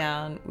sit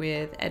down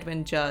with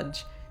Edwin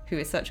Judge, who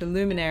is such a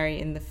luminary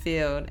in the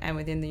field and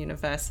within the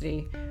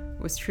university,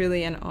 was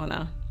truly an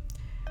honour.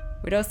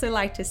 We'd also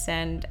like to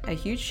send a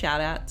huge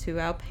shout out to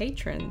our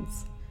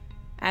patrons: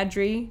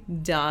 Adri,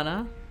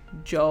 Dana,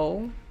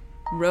 Joel,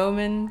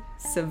 Roman,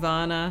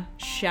 Savannah,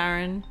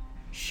 Sharon,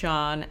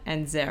 Sean,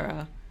 and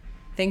Zara.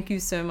 Thank you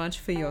so much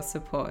for your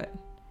support.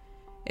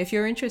 If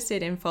you're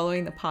interested in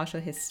following The Partial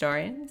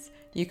Historians,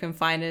 you can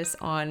find us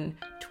on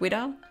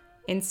Twitter,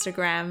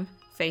 Instagram,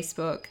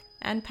 Facebook,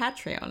 and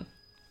Patreon.